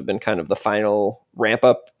this would have been kind of the final ramp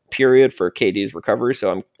up period for KD's recovery.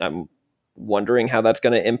 So I'm wondering how that's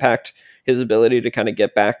going to impact his ability to kind of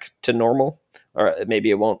get back to normal, or maybe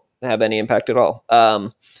it won't have any impact at all.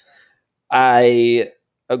 I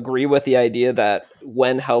agree with the idea that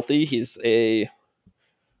when healthy, he's a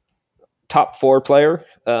top 4 player.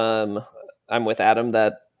 I'm with Adam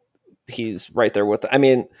that he's right there with. I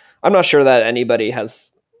mean, I'm not sure that anybody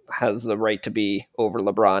has the right to be over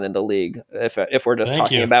LeBron in the league. If we're just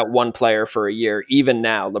talking about one player for a year, even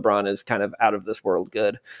now, LeBron is kind of out of this world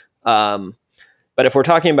good. But if we're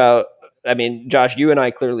talking about, I mean, Josh, you and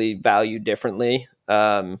I clearly value differently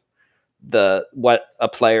what a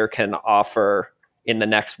player can offer in the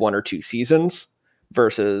next 1 or 2 seasons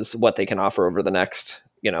versus what they can offer over the next,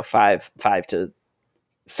 5 to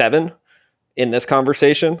 7 in this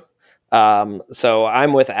conversation. So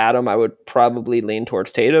I'm with Adam. I would probably lean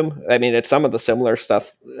towards Tatum. I mean, it's some of the similar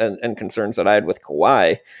stuff and concerns that I had with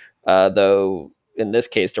Kawhi, though in this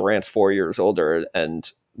case, Durant's 4 years older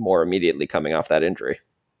and more immediately coming off that injury.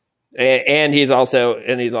 And he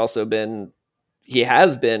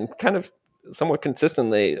has been kind of somewhat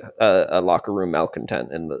consistently a locker room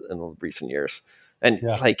malcontent in the recent years. And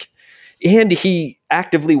and he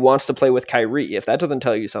actively wants to play with Kyrie. If that doesn't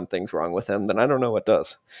tell you something's wrong with him, then I don't know what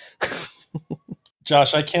does.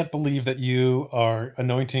 Josh, I can't believe that you are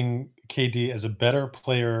anointing KD as a better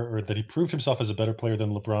player, or that he proved himself as a better player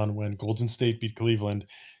than LeBron when Golden State beat Cleveland,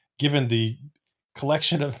 given the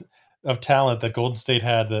collection of talent that Golden State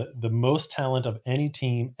had, the most talent of any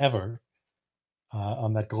team ever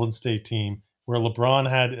on that Golden State team, where LeBron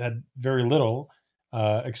had very little.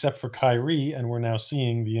 Except for Kyrie, and we're now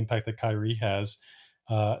seeing the impact that Kyrie has.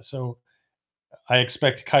 So I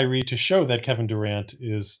expect Kyrie to show that Kevin Durant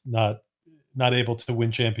is not able to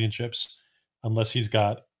win championships unless he's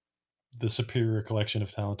got the superior collection of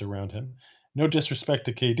talent around him. No disrespect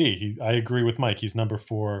to KD. I agree with Mike. He's number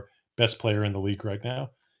 4 best player in the league right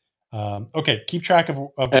now. Okay, keep track of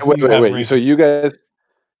and wait. So you guys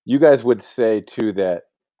would say too that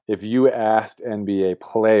if you asked NBA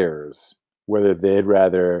players whether they'd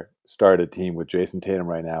rather start a team with Jason Tatum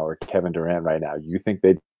right now or Kevin Durant right now, you think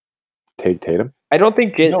they'd take Tatum? I don't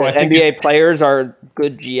think NBA players are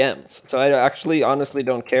good GMs. So I actually honestly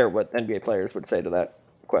don't care what NBA players would say to that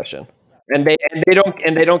question. And they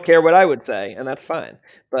don't care what I would say, and that's fine.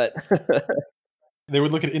 But they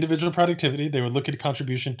would look at individual productivity, they would look at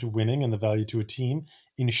contribution to winning and the value to a team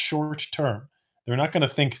in short term. They're not going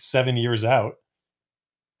to think 7 years out.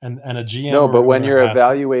 And a GM. No, but when you're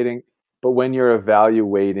evaluating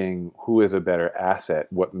who is a better asset,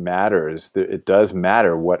 what matters, it does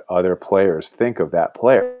matter what other players think of that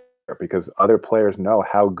player, because other players know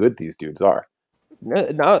how good these dudes are.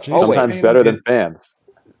 Not sometimes always. Better than fans.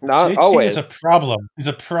 Not JT always. is a problem. He's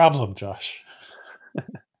a problem, Josh.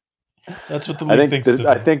 That's what the league thinks.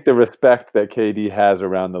 I think the respect that KD has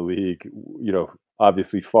around the league,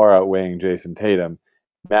 obviously far outweighing Jason Tatum,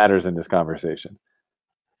 matters in this conversation.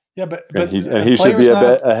 Yeah, but he should be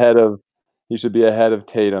ahead of He should be ahead of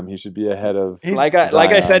Tatum. He should be ahead of like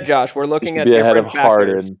I said, Josh. We're looking at different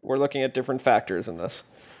factors. We're looking at different factors in this.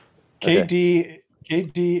 KD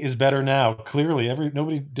is better now. Clearly,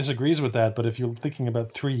 nobody disagrees with that. But if you're thinking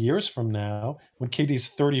about 3 years from now, when KD's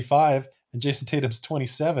 35 and Jason Tatum's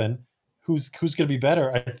 27, who's going to be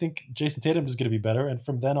better? I think Jason Tatum is going to be better, and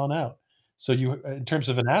from then on out. So in terms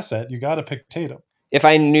of an asset, you got to pick Tatum. If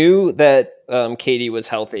I knew that KD was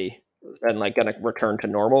healthy and like going to return to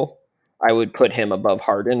normal, I would put him above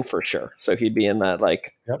Harden for sure. So he'd be in that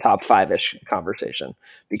top 5-ish conversation.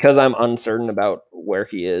 Because I'm uncertain about where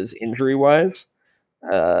he is injury wise,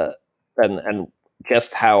 and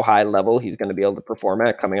just how high level he's going to be able to perform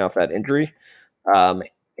at coming off that injury,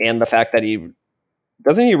 and the fact that he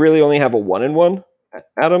really only have a 1-1,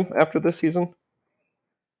 Adam, after this season?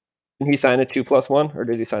 Didn't he sign a 2+1, or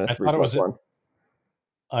did he sign a 3+1?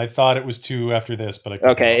 I thought it was 2 after this, but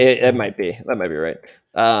it might be. That might be right.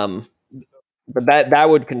 But that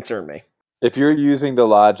would concern me. If you're using the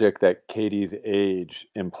logic that KD's age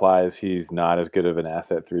implies he's not as good of an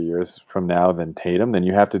asset 3 years from now than Tatum, then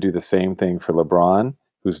you have to do the same thing for LeBron,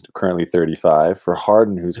 who's currently 35, for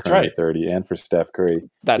Harden, who's currently 30, and for Steph Curry.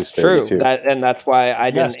 That's true. And that's why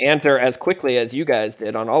I didn't answer as quickly as you guys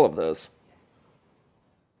did on all of those.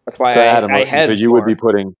 That's why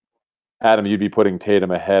you'd be putting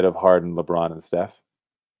Tatum ahead of Harden, LeBron, and Steph?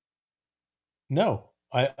 No.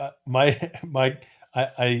 I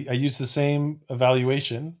use the same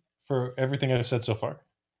evaluation for everything I've said so far.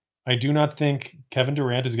 I do not think Kevin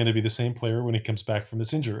Durant is going to be the same player when he comes back from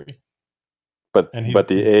this injury. But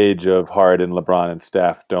the age of Harden, LeBron, and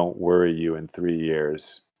Steph don't worry you in 3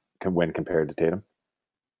 years when compared to Tatum?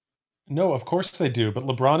 No, of course they do. But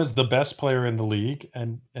LeBron is the best player in the league,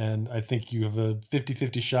 and I think you have a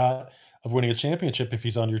 50-50 shot of winning a championship if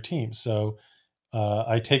he's on your team. So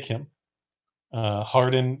I take him.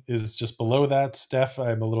 Harden is just below that. Steph,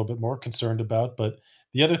 I'm a little bit more concerned about. But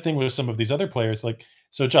the other thing with some of these other players,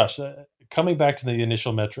 Josh, coming back to the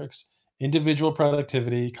initial metrics, individual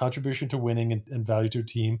productivity, contribution to winning and value to a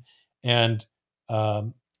team, and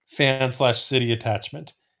fan/city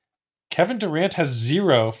attachment. Kevin Durant has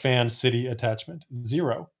 0 fan-city attachment,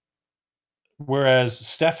 0. Whereas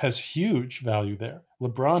Steph has huge value there.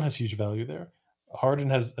 LeBron has huge value there. Harden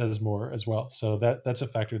has more as well. So that's a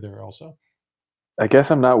factor there also. I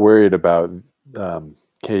guess I'm not worried about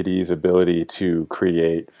KD's ability to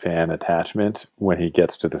create fan attachment when he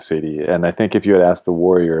gets to the city. And I think if you had asked the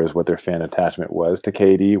Warriors what their fan attachment was to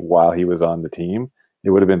KD while he was on the team, it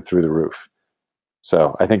would have been through the roof.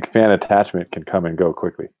 So I think fan attachment can come and go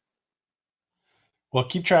quickly. Well,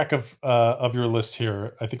 keep track of your list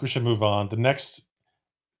here. I think we should move on. The next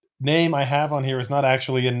name I have on here is not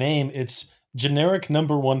actually a name. It's generic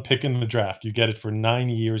number 1 pick in the draft. You get it for 9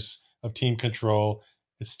 years of team control.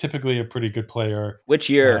 It's typically a pretty good player. Which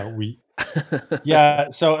year? Yeah,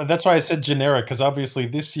 so that's why I said generic, because obviously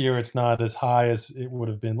this year it's not as high as it would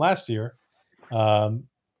have been last year. And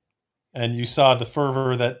you saw the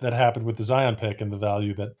fervor that happened with the Zion pick and the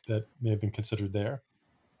value that may have been considered there.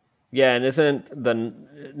 Yeah, and isn't the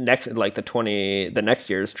next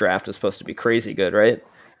year's draft is supposed to be crazy good, right?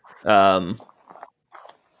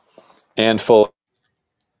 And full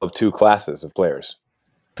of 2 classes of players.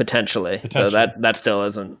 Potentially. So that still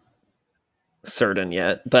isn't certain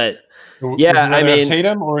yet. But yeah, I mean,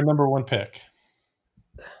 Tatum or a number 1 pick?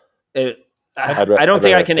 I don't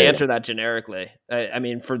think I can answer that generically. I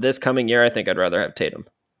mean, for this coming year, I think I'd rather have Tatum.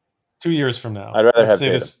 2 years from now, I'd rather have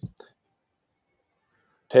Tatum.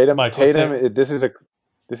 Tatum. This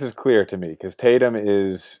is clear to me because Tatum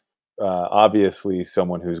is obviously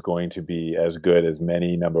someone who's going to be as good as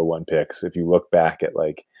many number 1 picks. If you look back at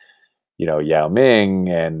Yao Ming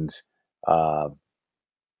and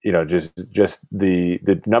just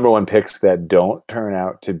the number 1 picks that don't turn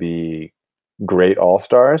out to be great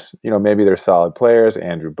all-stars. Maybe they're solid players.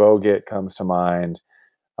 Andrew Bogut comes to mind.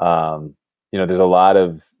 There's a lot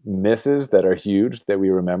of misses that are huge that we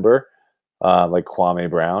remember, like Kwame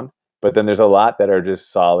Brown. But then there's a lot that are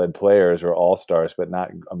just solid players or all-stars, but not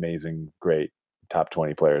amazing, great top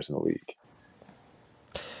 20 players in the league.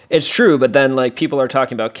 It's true, but then people are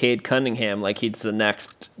talking about Cade Cunningham like he's the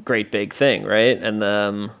next great big thing, right? And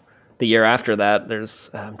the year after that,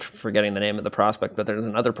 I'm forgetting the name of the prospect, but there's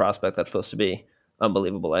another prospect that's supposed to be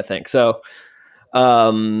unbelievable, I think. So I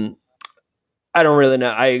don't really know.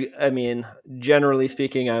 I mean, generally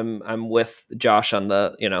speaking, I'm with Josh on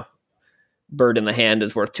the bird in the hand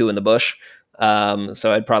is worth 2 in the bush.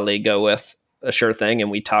 So I'd probably go with a sure thing.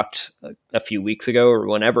 And we talked a few weeks ago or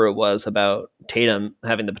whenever it was about Tatum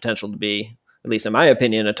having the potential to be, at least in my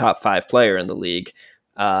opinion, a top 5 player in the league.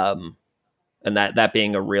 and that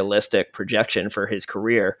being a realistic projection for his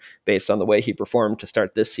career based on the way he performed to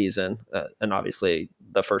start this season, and obviously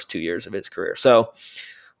the first 2 years of his career. So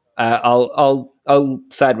I'll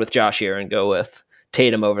side with Josh here and go with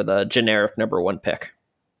Tatum over the generic number 1 pick.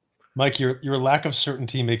 Mike, your lack of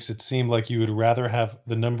certainty makes it seem like you would rather have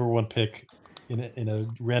the number 1 pick in a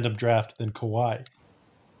random draft than Kawhi.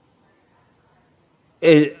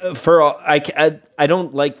 I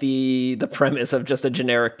don't like the premise of just a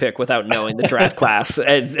generic pick without knowing the draft class.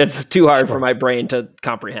 It's too hard for my brain to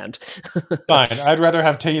comprehend. Fine, I'd rather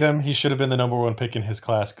have Tatum. He should have been the number 1 pick in his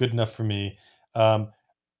class. Good enough for me. Are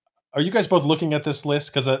you guys both looking at this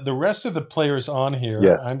list? Because the rest of the players on here,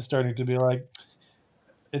 Yes. I'm starting to be like,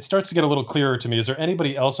 it starts to get a little clearer to me. Is there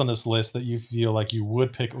anybody else on this list that you feel like you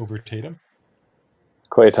would pick over Tatum?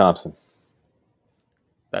 Klay Thompson.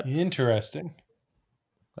 Interesting.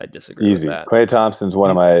 I disagree Easy. with that. Klay Thompson's one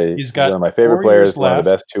of my favorite 4 players, years one of the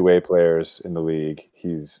left. best two-way players in the league.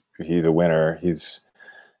 He's a winner.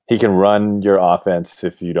 He can run your offense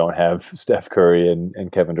if you don't have Steph Curry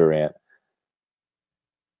and Kevin Durant.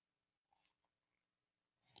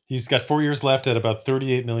 He's got 4 years left at about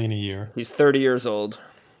 $38 million a year. He's 30 years old.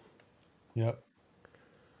 Yep.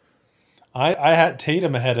 I had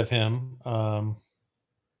Tatum ahead of him.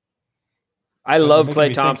 I love making me Klay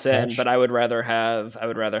think, Thompson, Josh. but I would rather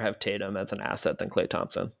have Tatum as an asset than Klay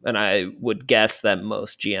Thompson, and I would guess that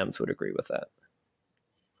most GMs would agree with that.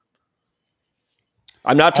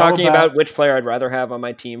 I'm not talking about which player I'd rather have on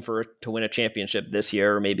my team to win a championship this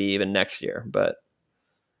year or maybe even next year, but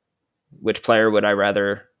which player would I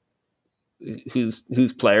rather?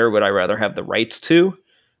 Whose player would I rather have the rights to,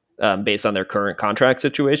 based on their current contract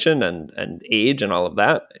situation and age and all of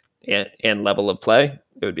that, and level of play?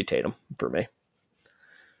 It would be Tatum for me.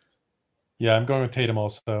 Yeah, I'm going with Tatum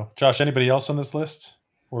also. Josh, anybody else on this list?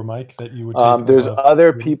 Or Mike, that you would take? There's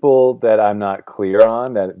other people that I'm not clear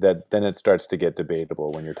on that then it starts to get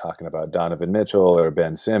debatable when you're talking about Donovan Mitchell or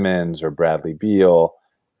Ben Simmons or Bradley Beal.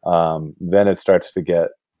 Then it starts to get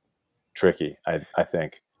tricky, I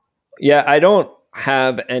think. Yeah, I don't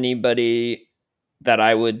have anybody that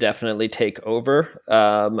I would definitely take over.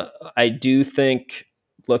 I do think,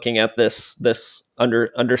 looking at this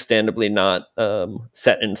understandably not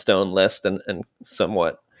set in stone list and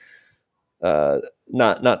somewhat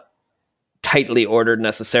not tightly ordered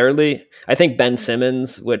necessarily, I think Ben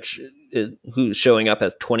Simmons, who's showing up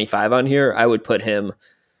as 25 on here, I would put him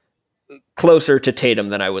closer to Tatum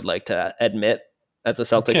than I would like to admit as a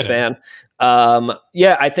Celtics fan.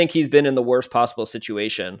 Yeah, I think he's been in the worst possible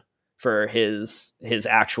situation for his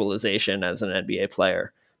actualization as an NBA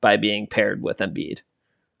player by being paired with Embiid.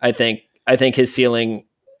 I think his ceiling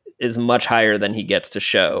is much higher than he gets to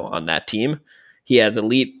show on that team. He has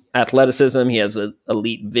elite athleticism. He has an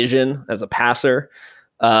elite vision as a passer,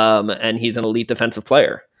 and he's an elite defensive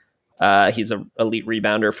player. He's an elite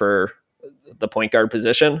rebounder for the point guard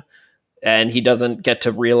position, and he doesn't get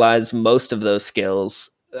to realize most of those skills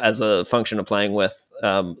as a function of playing with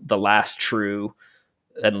the last true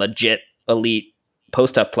and legit elite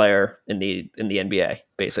post-up player in the NBA,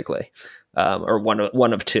 basically, or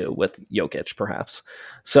one of two with Jokic, perhaps.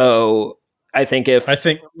 So I think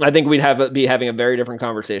we'd be having a very different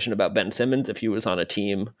conversation about Ben Simmons if he was on a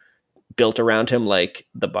team built around him like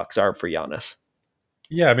the Bucks are for Giannis.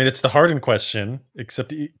 Yeah, I mean, it's the Harden question,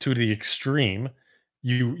 except to the extreme.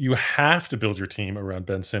 You have to build your team around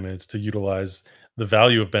Ben Simmons to utilize the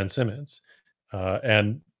value of Ben Simmons,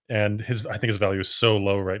 and I think his value is so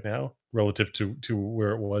low right now relative to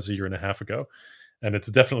where it was a year and a half ago, and it's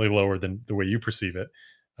definitely lower than the way you perceive it.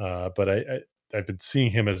 But I've been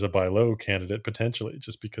seeing him as a buy low candidate potentially,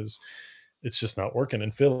 just because it's just not working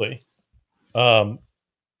in Philly.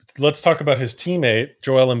 Let's talk about his teammate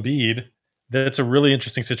Joel Embiid. That's a really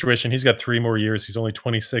interesting situation. He's got 3 more years. He's only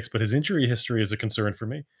 26, but his injury history is a concern for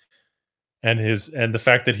me. And the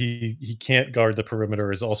fact that he can't guard the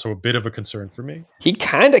perimeter is also a bit of a concern for me. He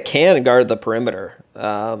kind of can guard the perimeter.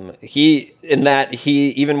 Even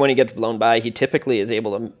when he gets blown by, he typically is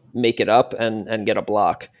able to make it up and get a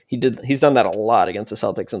block. He's done that a lot against the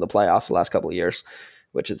Celtics in the playoffs the last couple of years,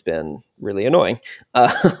 which has been really annoying.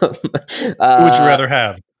 Who would you rather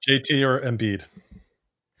have, JT or Embiid?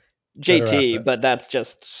 JT, but that's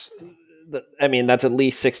just, I mean, that's at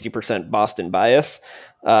least 60% Boston bias.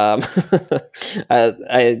 I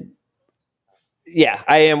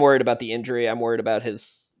am worried about the injury. I'm worried about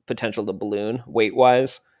his potential to balloon weight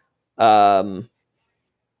wise. If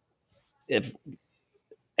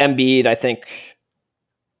Embiid, I think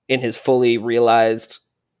in his fully realized,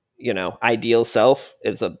 ideal self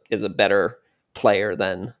is a better player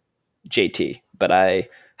than JT, but I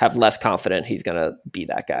have less confidence he's going to be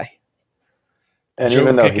that guy. And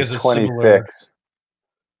even though Jokic he's is a similar.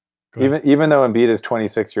 26, even though Embiid is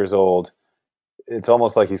 26 years old, it's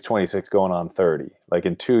almost like he's 26 going on 30. Like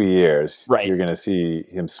in 2 years, Right. you're going to see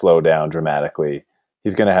him slow down dramatically.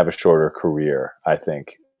 He's going to have a shorter career, I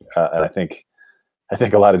think. And I think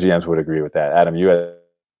a lot of GMs would agree with that. Adam, you had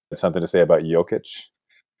something to say about Jokic?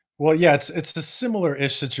 Well, yeah, it's a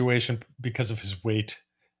similar-ish situation because of his weight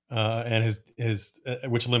and his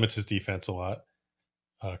which limits his defense a lot.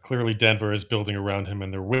 Clearly, Denver is building around him,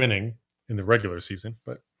 and they're winning in the regular season.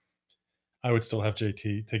 But I would still have take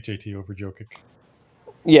JT over Jokic.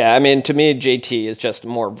 Yeah, I mean, to me, JT is just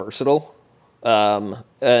more versatile, and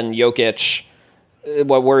Jokic.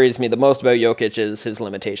 What worries me the most about Jokic is his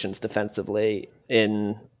limitations defensively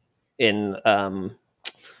in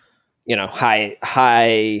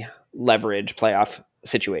high leverage playoff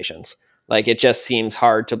situations. Like, it just seems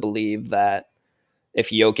hard to believe that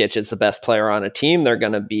if Jokic is the best player on a team, they're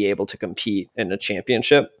going to be able to compete in a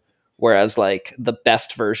championship. Whereas, like, the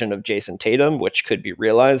best version of Jason Tatum, which could be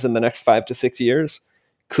realized in the next 5 to 6 years,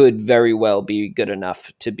 could very well be good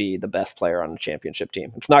enough to be the best player on a championship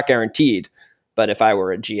team. It's not guaranteed, but if I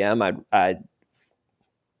were a GM, I'd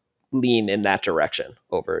lean in that direction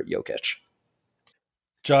over Jokic.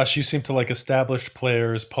 Josh, you seem to like established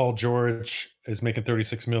players. Paul George is making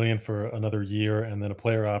 $36 million for another year, and then a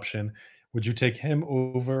player option. Would you take him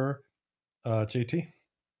over JT?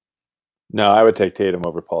 No, I would take Tatum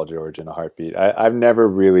over Paul George in a heartbeat. I've never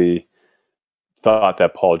really thought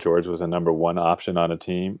that Paul George was a number one option on a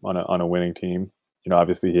team, on a winning team.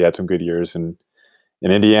 Obviously he had some good years in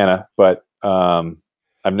Indiana, but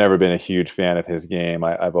I've never been a huge fan of his game.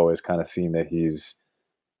 I've always kind of seen that his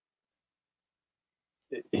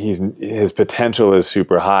potential is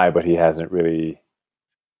super high, but he hasn't really.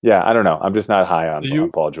 Yeah, I don't know. I'm just not high on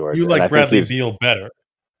Paul George. You like Bradley Beal better.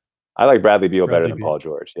 I like Bradley Beal better than Paul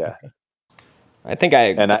George. Yeah, I think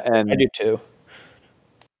I do too.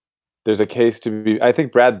 There's a case to be. I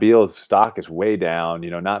think Brad Beal's stock is way down.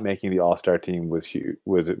 Not making the All-Star team was huge,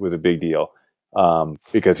 was a big deal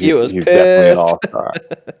because he's definitely an All-Star.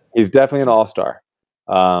 He's definitely an All-Star.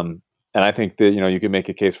 And I think that, you could make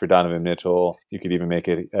a case for Donovan Mitchell. You could even make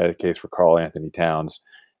a case for Karl Anthony Towns.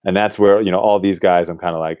 And that's where, all these guys, I'm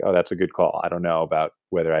kind of like, oh, that's a good call. I don't know about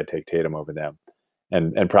whether I'd take Tatum over them.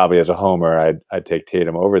 And probably as a homer, I'd take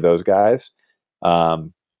Tatum over those guys.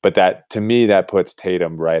 But that, to me, that puts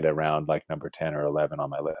Tatum right around like number 10 or 11 on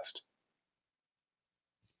my list.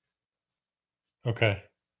 Okay.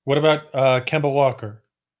 What about Kemba Walker?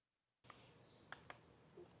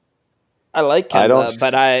 I like Kemba,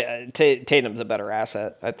 but Tatum's a better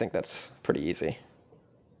asset. I think that's pretty easy.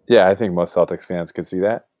 Yeah, I think most Celtics fans could see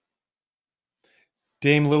that.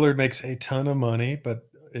 Dame Lillard makes a ton of money, but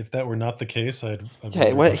if that were not the case,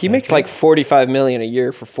 he makes like $45 million a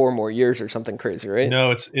year for 4 more years or something crazy, right? No,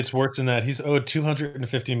 it's worse than that. He's owed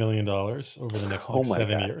 $250 million over the next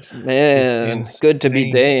 7 years. Man, good to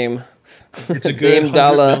be Dame. It's a good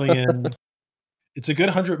 $100 million. It's a good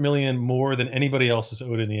 $100 million more than anybody else is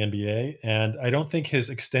owed in the NBA, and I don't think his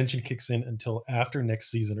extension kicks in until after next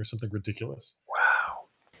season or something ridiculous. Wow,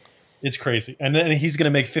 it's crazy. And then he's going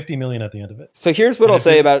to make $50 million at the end of it. So here's what I'll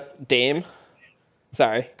say about Dame.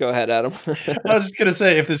 Sorry, go ahead, Adam. I was just going to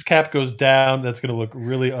say, if this cap goes down, that's going to look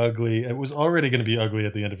really ugly. It was already going to be ugly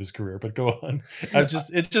at the end of his career, but go on.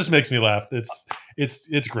 It just makes me laugh.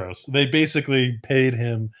 It's gross. They basically paid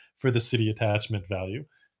him for the city attachment value,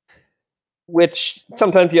 which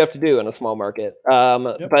sometimes you have to do in a small market.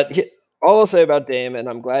 Yep. But all I'll say about Dame, and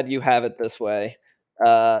I'm glad you have it this way,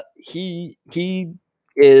 he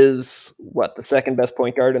is the second best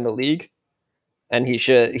point guard in the league, and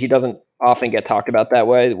he doesn't often get talked about that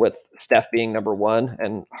way, with Steph being number 1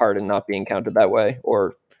 and Harden not being counted that way,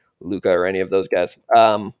 or Luka or any of those guys.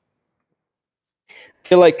 I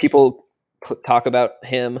feel like people talk about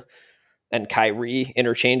him and Kyrie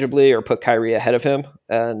interchangeably, or put Kyrie ahead of him,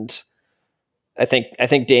 and I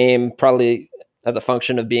think Dame, probably as a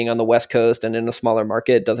function of being on the West Coast and in a smaller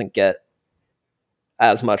market, doesn't get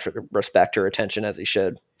as much respect or attention as he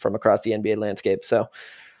should from across the NBA landscape. So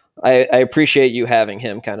I appreciate you having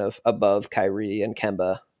him kind of above Kyrie and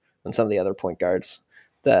Kemba and some of the other point guards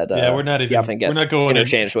that we're not going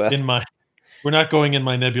interchanged with. We're not going in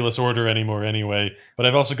my nebulous order anymore anyway. But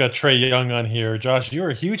I've also got Trae Young on here. Josh, you're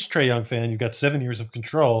a huge Trae Young fan. You've got 7 years of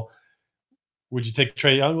control. Would you take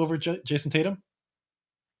Trae Young over Jason Tatum?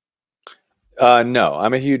 No,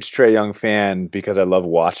 I'm a huge Trae Young fan because I love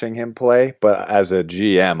watching him play. But as a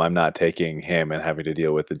GM, I'm not taking him and having to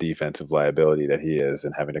deal with the defensive liability that he is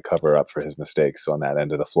and having to cover up for his mistakes on that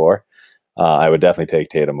end of the floor. I would definitely take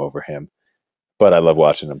Tatum over him. But I love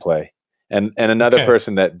watching him play. And another Okay.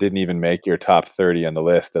 person that didn't even make your top 30 on the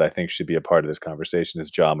list that I think should be a part of this conversation is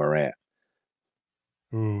Ja Morant.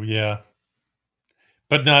 Ooh, yeah.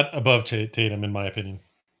 But not above Tatum, in my opinion.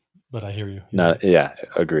 But I hear you. Yeah,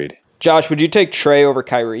 agreed. Josh, would you take Trey over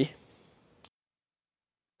Kyrie?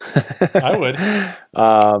 I would.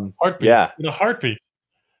 Heartbeat. Yeah. In a heartbeat.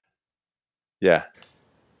 Yeah.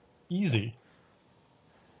 Easy.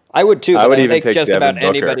 I would too. I But would I even would take just Devin about Booker.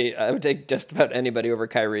 anybody. I would take just about anybody over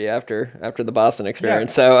Kyrie after the Boston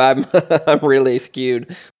experience. So I'm I'm really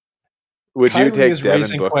skewed. Would Kyrie you take is Devin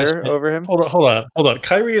raising Booker question- over him? Hold on.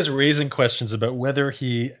 Kyrie is raising questions about whether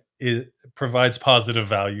he provides positive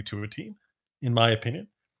value to a team, in my opinion.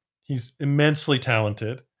 He's immensely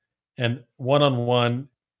talented, and one-on-one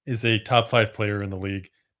is a top 5 player in the league.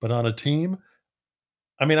 But on a team,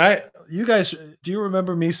 I mean, you guys, do you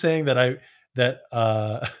remember me saying that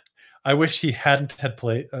I wish he hadn't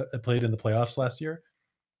played in the playoffs last year?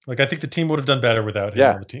 Like, I think the team would have done better without him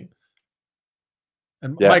Yeah. on the team.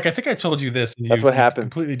 And Yeah. Mike, I think I told you this, and That's you what happens.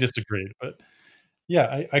 completely disagreed. But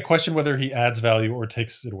yeah, I question whether he adds value or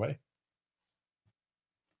takes it away.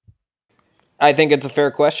 I think it's a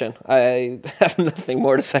fair question. I have nothing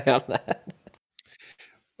more to say on that.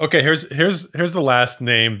 Okay, here's the last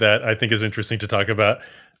name that I think is interesting to talk about.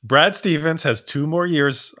 Brad Stevens has 2 more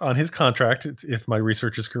years on his contract, if my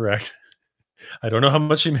research is correct. I don't know how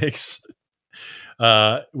much he makes.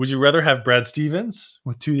 Would you rather have Brad Stevens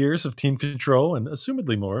with 2 years of team control and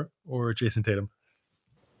assumedly more, or Jason Tatum?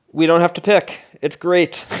 We don't have to pick. It's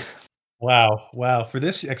great. Wow. For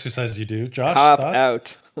this exercise you do. Josh, Cop thoughts?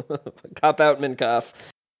 out. Cop out, Minkoff.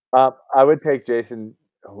 I would take Jason.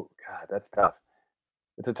 Oh God, that's tough.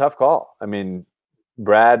 It's a tough call. I mean,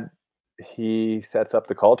 Brad, he sets up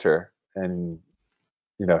the culture, and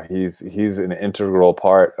he's an integral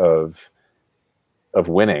part of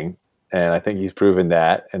winning. And I think he's proven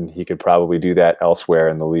that, and he could probably do that elsewhere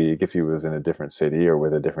in the league if he was in a different city or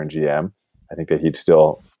with a different GM. I think that he'd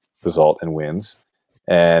still result in wins.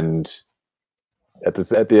 And at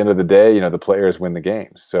the end of the day, the players win the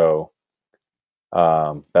games. So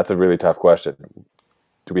that's a really tough question.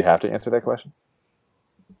 Do we have to answer that question?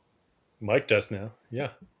 Mike does now. Yeah,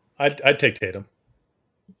 I'd take Tatum.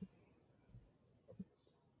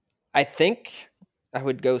 I think I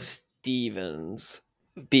would go Stevens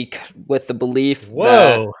with the belief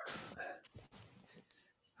Whoa.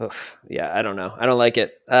 that... yeah, I don't know. I don't like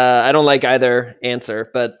it. I don't like either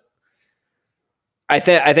answer, but I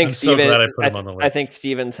think I'm so Stevens. glad I put him on the list. I think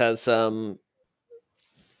Stevens has some.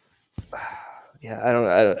 Yeah, I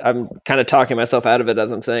don't. I'm kind of talking myself out of it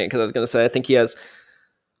as I'm saying, because I was going to say I think he has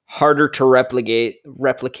harder to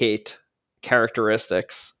replicate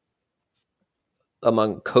characteristics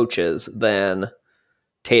among coaches than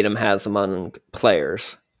Tatum has among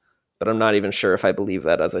players. But I'm not even sure if I believe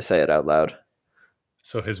that as I say it out loud.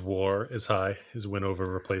 So his WAR is high, his win over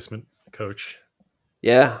replacement coach.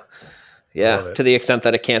 Yeah, to the extent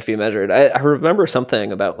that it can't be measured. I remember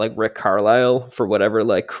something about like Rick Carlisle, for whatever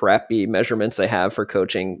like crappy measurements they have for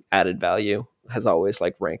coaching added value, has always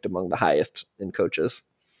like ranked among the highest in coaches.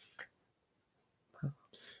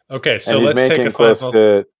 Okay, so and let's take a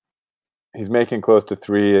final. He's making close to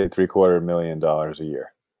 $3.75 million a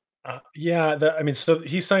year. So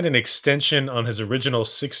he signed an extension on his original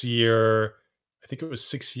 6-year. I think it was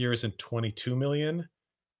 6 years and $22 million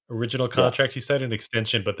original contract. He signed an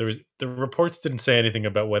extension, but the reports didn't say anything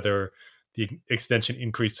about whether the extension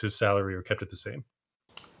increased his salary or kept it the same.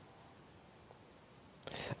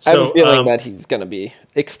 I have a feeling that he's going to be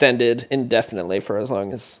extended indefinitely for as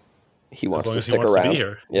long as he wants to stick around. To be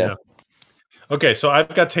here. Yeah. Okay, so I've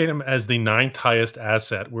got Tatum as the 9th highest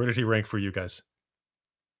asset. Where did he rank for you guys?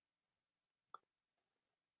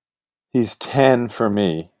 He's 10 for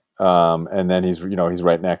me. And then he's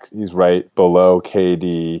right next. He's right below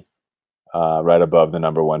KD, right above the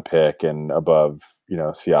number 1 pick, and above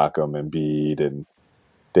Siakam and Embiid and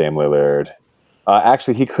Dame Lillard.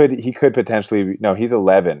 Actually, he could potentially. No, he's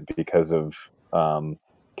 11 because of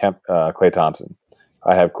Klay Thompson.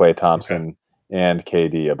 I have Klay Thompson and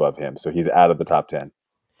KD above him, so he's out of the top 10.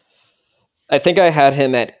 I think I had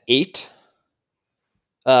him at 8,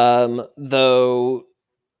 though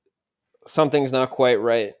something's not quite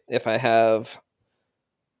right. If I have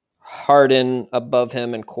Harden above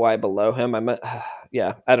him and Kawhi below him, I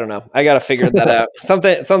don't know. I got to figure that out.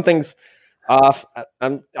 Something's off.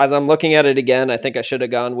 As I'm looking at it again, I think I should have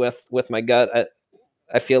gone with my gut.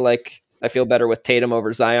 I feel like I feel better with Tatum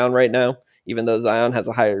over Zion right now, even though Zion has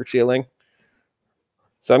a higher ceiling.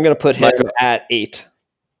 So I'm going to put him at 8.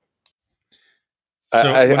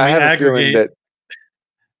 So I have a feeling that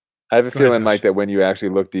I have a Go ahead, feeling, Josh. Mike, that when you actually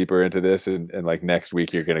look deeper into this and like next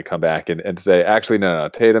week, you're going to come back and say, actually, no,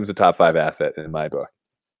 Tatum's a top 5 asset in my book.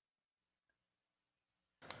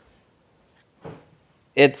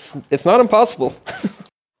 It's not impossible.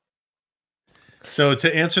 So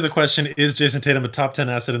to answer the question, is Jason Tatum a top 10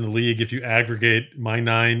 asset in the league? If you aggregate my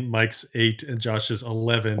 9, Mike's 8, and Josh's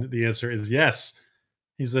 11, the answer is yes.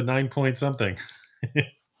 He's a 9 point something.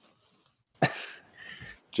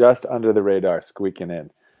 It's just under the radar, squeaking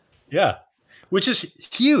in. Yeah, which is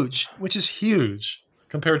huge.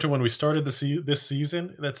 Compared to when we started this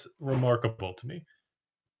season. That's remarkable to me.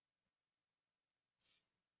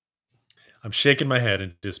 I'm shaking my head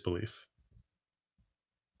in disbelief.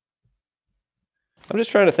 I'm just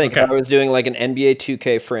trying to think. Okay. If I was doing like an NBA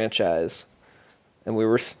 2K franchise and we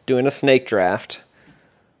were doing a snake draft,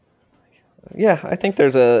 yeah, I think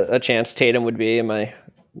there's a chance Tatum would be in my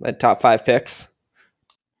top 5 picks.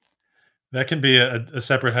 That can be a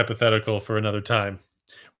separate hypothetical for another time.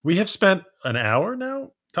 We have spent an hour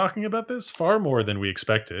now talking about this, far more than we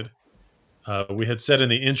expected. We had said in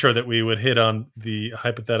the intro that we would hit on the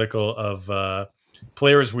hypothetical of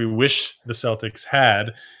players we wish the Celtics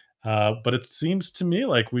had, but it seems to me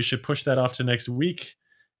like we should push that off to next week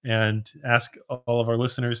and ask all of our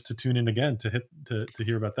listeners to tune in again to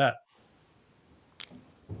hear about that.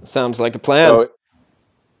 Sounds like a plan.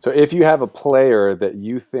 So if you have a player that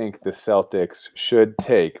you think the Celtics should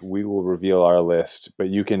take, we will reveal our list, but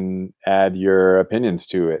you can add your opinions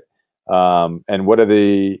to it. And what are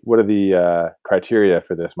the criteria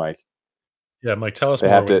for this, Mike? Yeah, Mike, tell us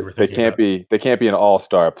more. What you were thinking they can't be an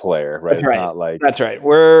all-star player, right? That's it's right. not like That's right.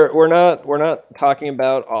 We're not talking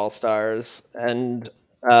about all-stars, and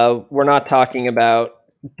we're not talking about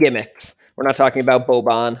gimmicks. We're not talking about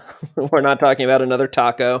Boban. We're not talking about another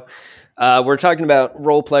Taco. We're talking about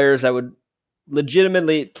role players that would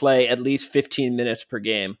legitimately play at least 15 minutes per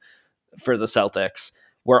game for the Celtics.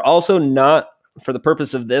 We're also not, for the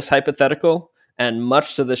purpose of this hypothetical, and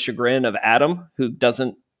much to the chagrin of Adam,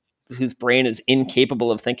 whose brain is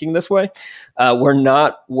incapable of thinking this way, we're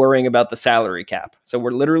not worrying about the salary cap. So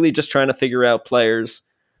we're literally just trying to figure out players,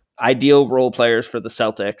 ideal role players for the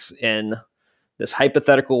Celtics in this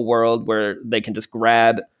hypothetical world where they can just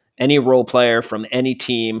grab any role player from any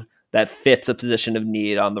team that fits a position of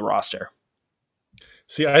need on the roster.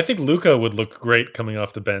 See, I think Luka would look great coming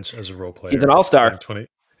off the bench as a role player. He's an all-star. 20.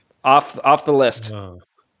 Off the list. Oh,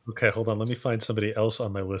 okay, hold on. Let me find somebody else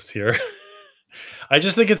on my list here. I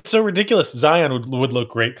just think it's so ridiculous. Zion would look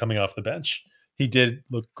great coming off the bench. He did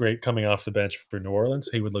look great coming off the bench for New Orleans.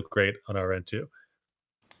 He would look great on our end too.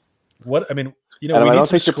 We Adam, need I don't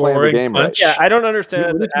some think you're playing the scoring game right. punch. Yeah, I don't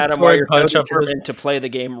understand, We need some Adam, why you're scoring so punch up for this. determined to play the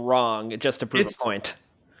game wrong just to prove It's- a point.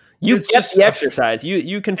 You it's get just the a- exercise.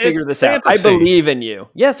 You can figure it's this out. I fantasy. believe in you.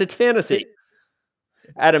 Yes, it's fantasy.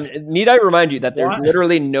 Adam, need I remind you that there's Why?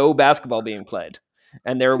 literally no basketball being played,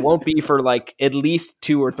 and there won't be for like at least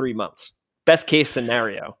 2 or 3 months. Best case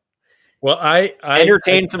scenario. Well, I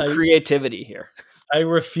Entertain some creativity here. I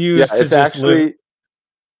refuse to it's just live.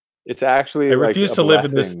 actually I like refuse a to live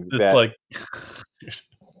in this blessing that- like.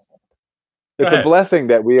 It's Go a ahead. blessing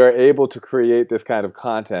that we are able to create this kind of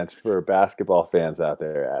content for basketball fans out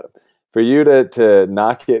there, Adam. For you to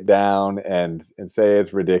knock it down and say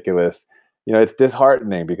it's ridiculous, it's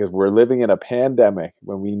disheartening because we're living in a pandemic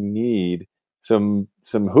when we need some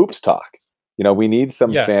hoops talk. We need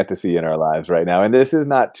some Yeah. fantasy in our lives right now. And this is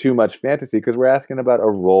not too much fantasy because we're asking about a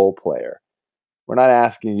role player. We're not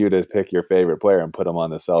asking you to pick your favorite player and put them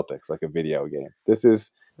on the Celtics like a video game. This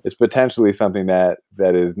is potentially something that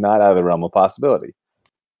is not out of the realm of possibility.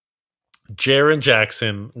 Jaren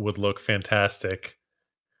Jackson would look fantastic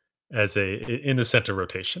as in the center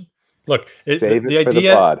rotation. Look, Save the it for the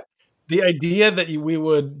idea. pod. The idea that we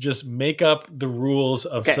would just make up the rules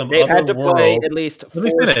of Okay, some they've other had to world. play at least Let me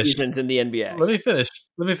 4 finish. seasons in the NBA. Let me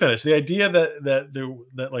finish. The idea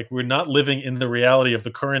that like we're not living in the reality of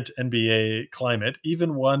the current NBA climate,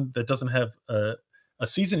 even one that doesn't have a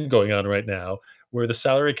season going on right now, where the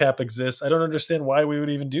salary cap exists. I don't understand why we would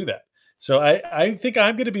even do that. So I think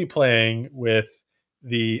I'm going to be playing with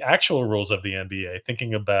the actual rules of the NBA,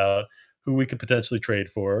 thinking about who we could potentially trade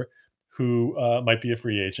for, who might be a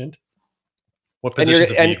free agent. What And positions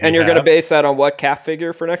you're of need and we you're going to have. base that on what cap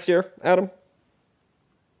figure for next year, Adam?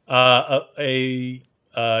 A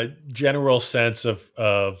general sense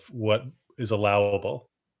of what is allowable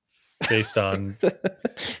based on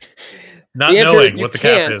not The answer is knowing you what the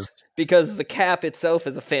cap can't, is. because the cap itself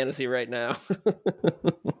is a fantasy right now.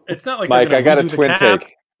 It's not like Mike, they're I got a gonna redo the twin cap.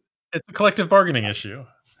 take. It's a collective bargaining issue.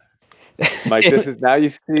 Mike, this is now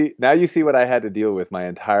you see what I had to deal with my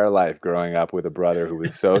entire life growing up with a brother who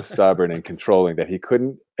was so stubborn and controlling that he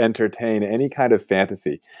couldn't entertain any kind of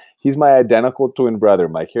fantasy. He's my identical twin brother,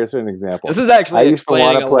 Mike. Here's an example. This is actually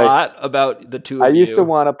explaining a lot about the two of you. I used to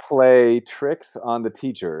want to play tricks on the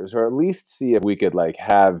teachers, or at least see if we could like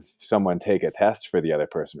have someone take a test for the other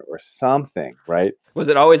person or something, right? Was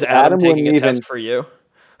it always Adam taking a test for you?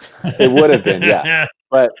 It would have been, yeah.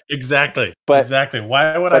 But exactly.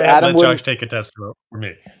 Why would I let Josh take a test for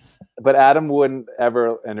me? But Adam wouldn't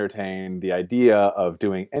ever entertain the idea of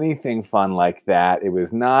doing anything fun like that. It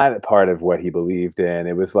was not part of what he believed in.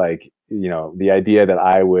 It was like, the idea that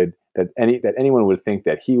anyone would think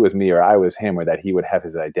that he was me or I was him, or that he would have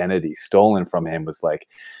his identity stolen from him, was like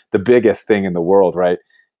the biggest thing in the world, right?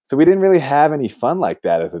 So we didn't really have any fun like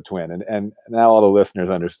that as a twin. And now all the listeners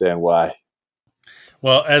understand why.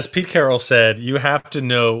 Well, as Pete Carroll said, you have to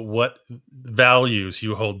know what values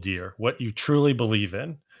you hold dear, what you truly believe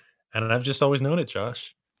in. And I've just always known it,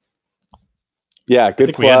 Josh. Yeah,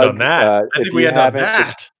 good plug. We end on that. I think we end on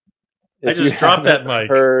that. I just dropped that mic.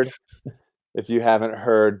 If you haven't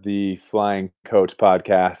heard the Flying Coach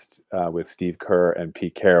podcast with Steve Kerr and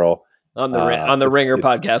Pete Carroll on the Ringer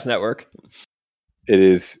Podcast Network, it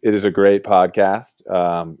is a great podcast,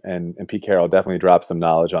 and Pete Carroll definitely drops some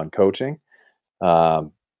knowledge on coaching.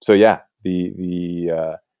 So yeah,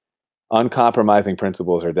 the uncompromising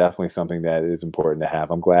principles are definitely something that is important to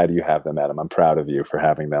have. I'm glad you have them, Adam. I'm proud of you for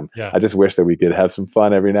having them. Yeah. I just wish that we could have some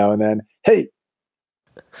fun every now and then. Hey.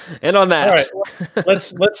 And on that, all right,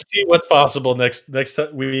 let's see what's possible next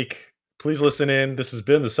week. Please listen in. This has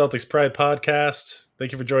been the Celtics Pride Podcast.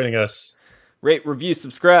 Thank you for joining us. Rate, review,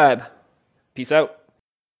 subscribe. Peace out.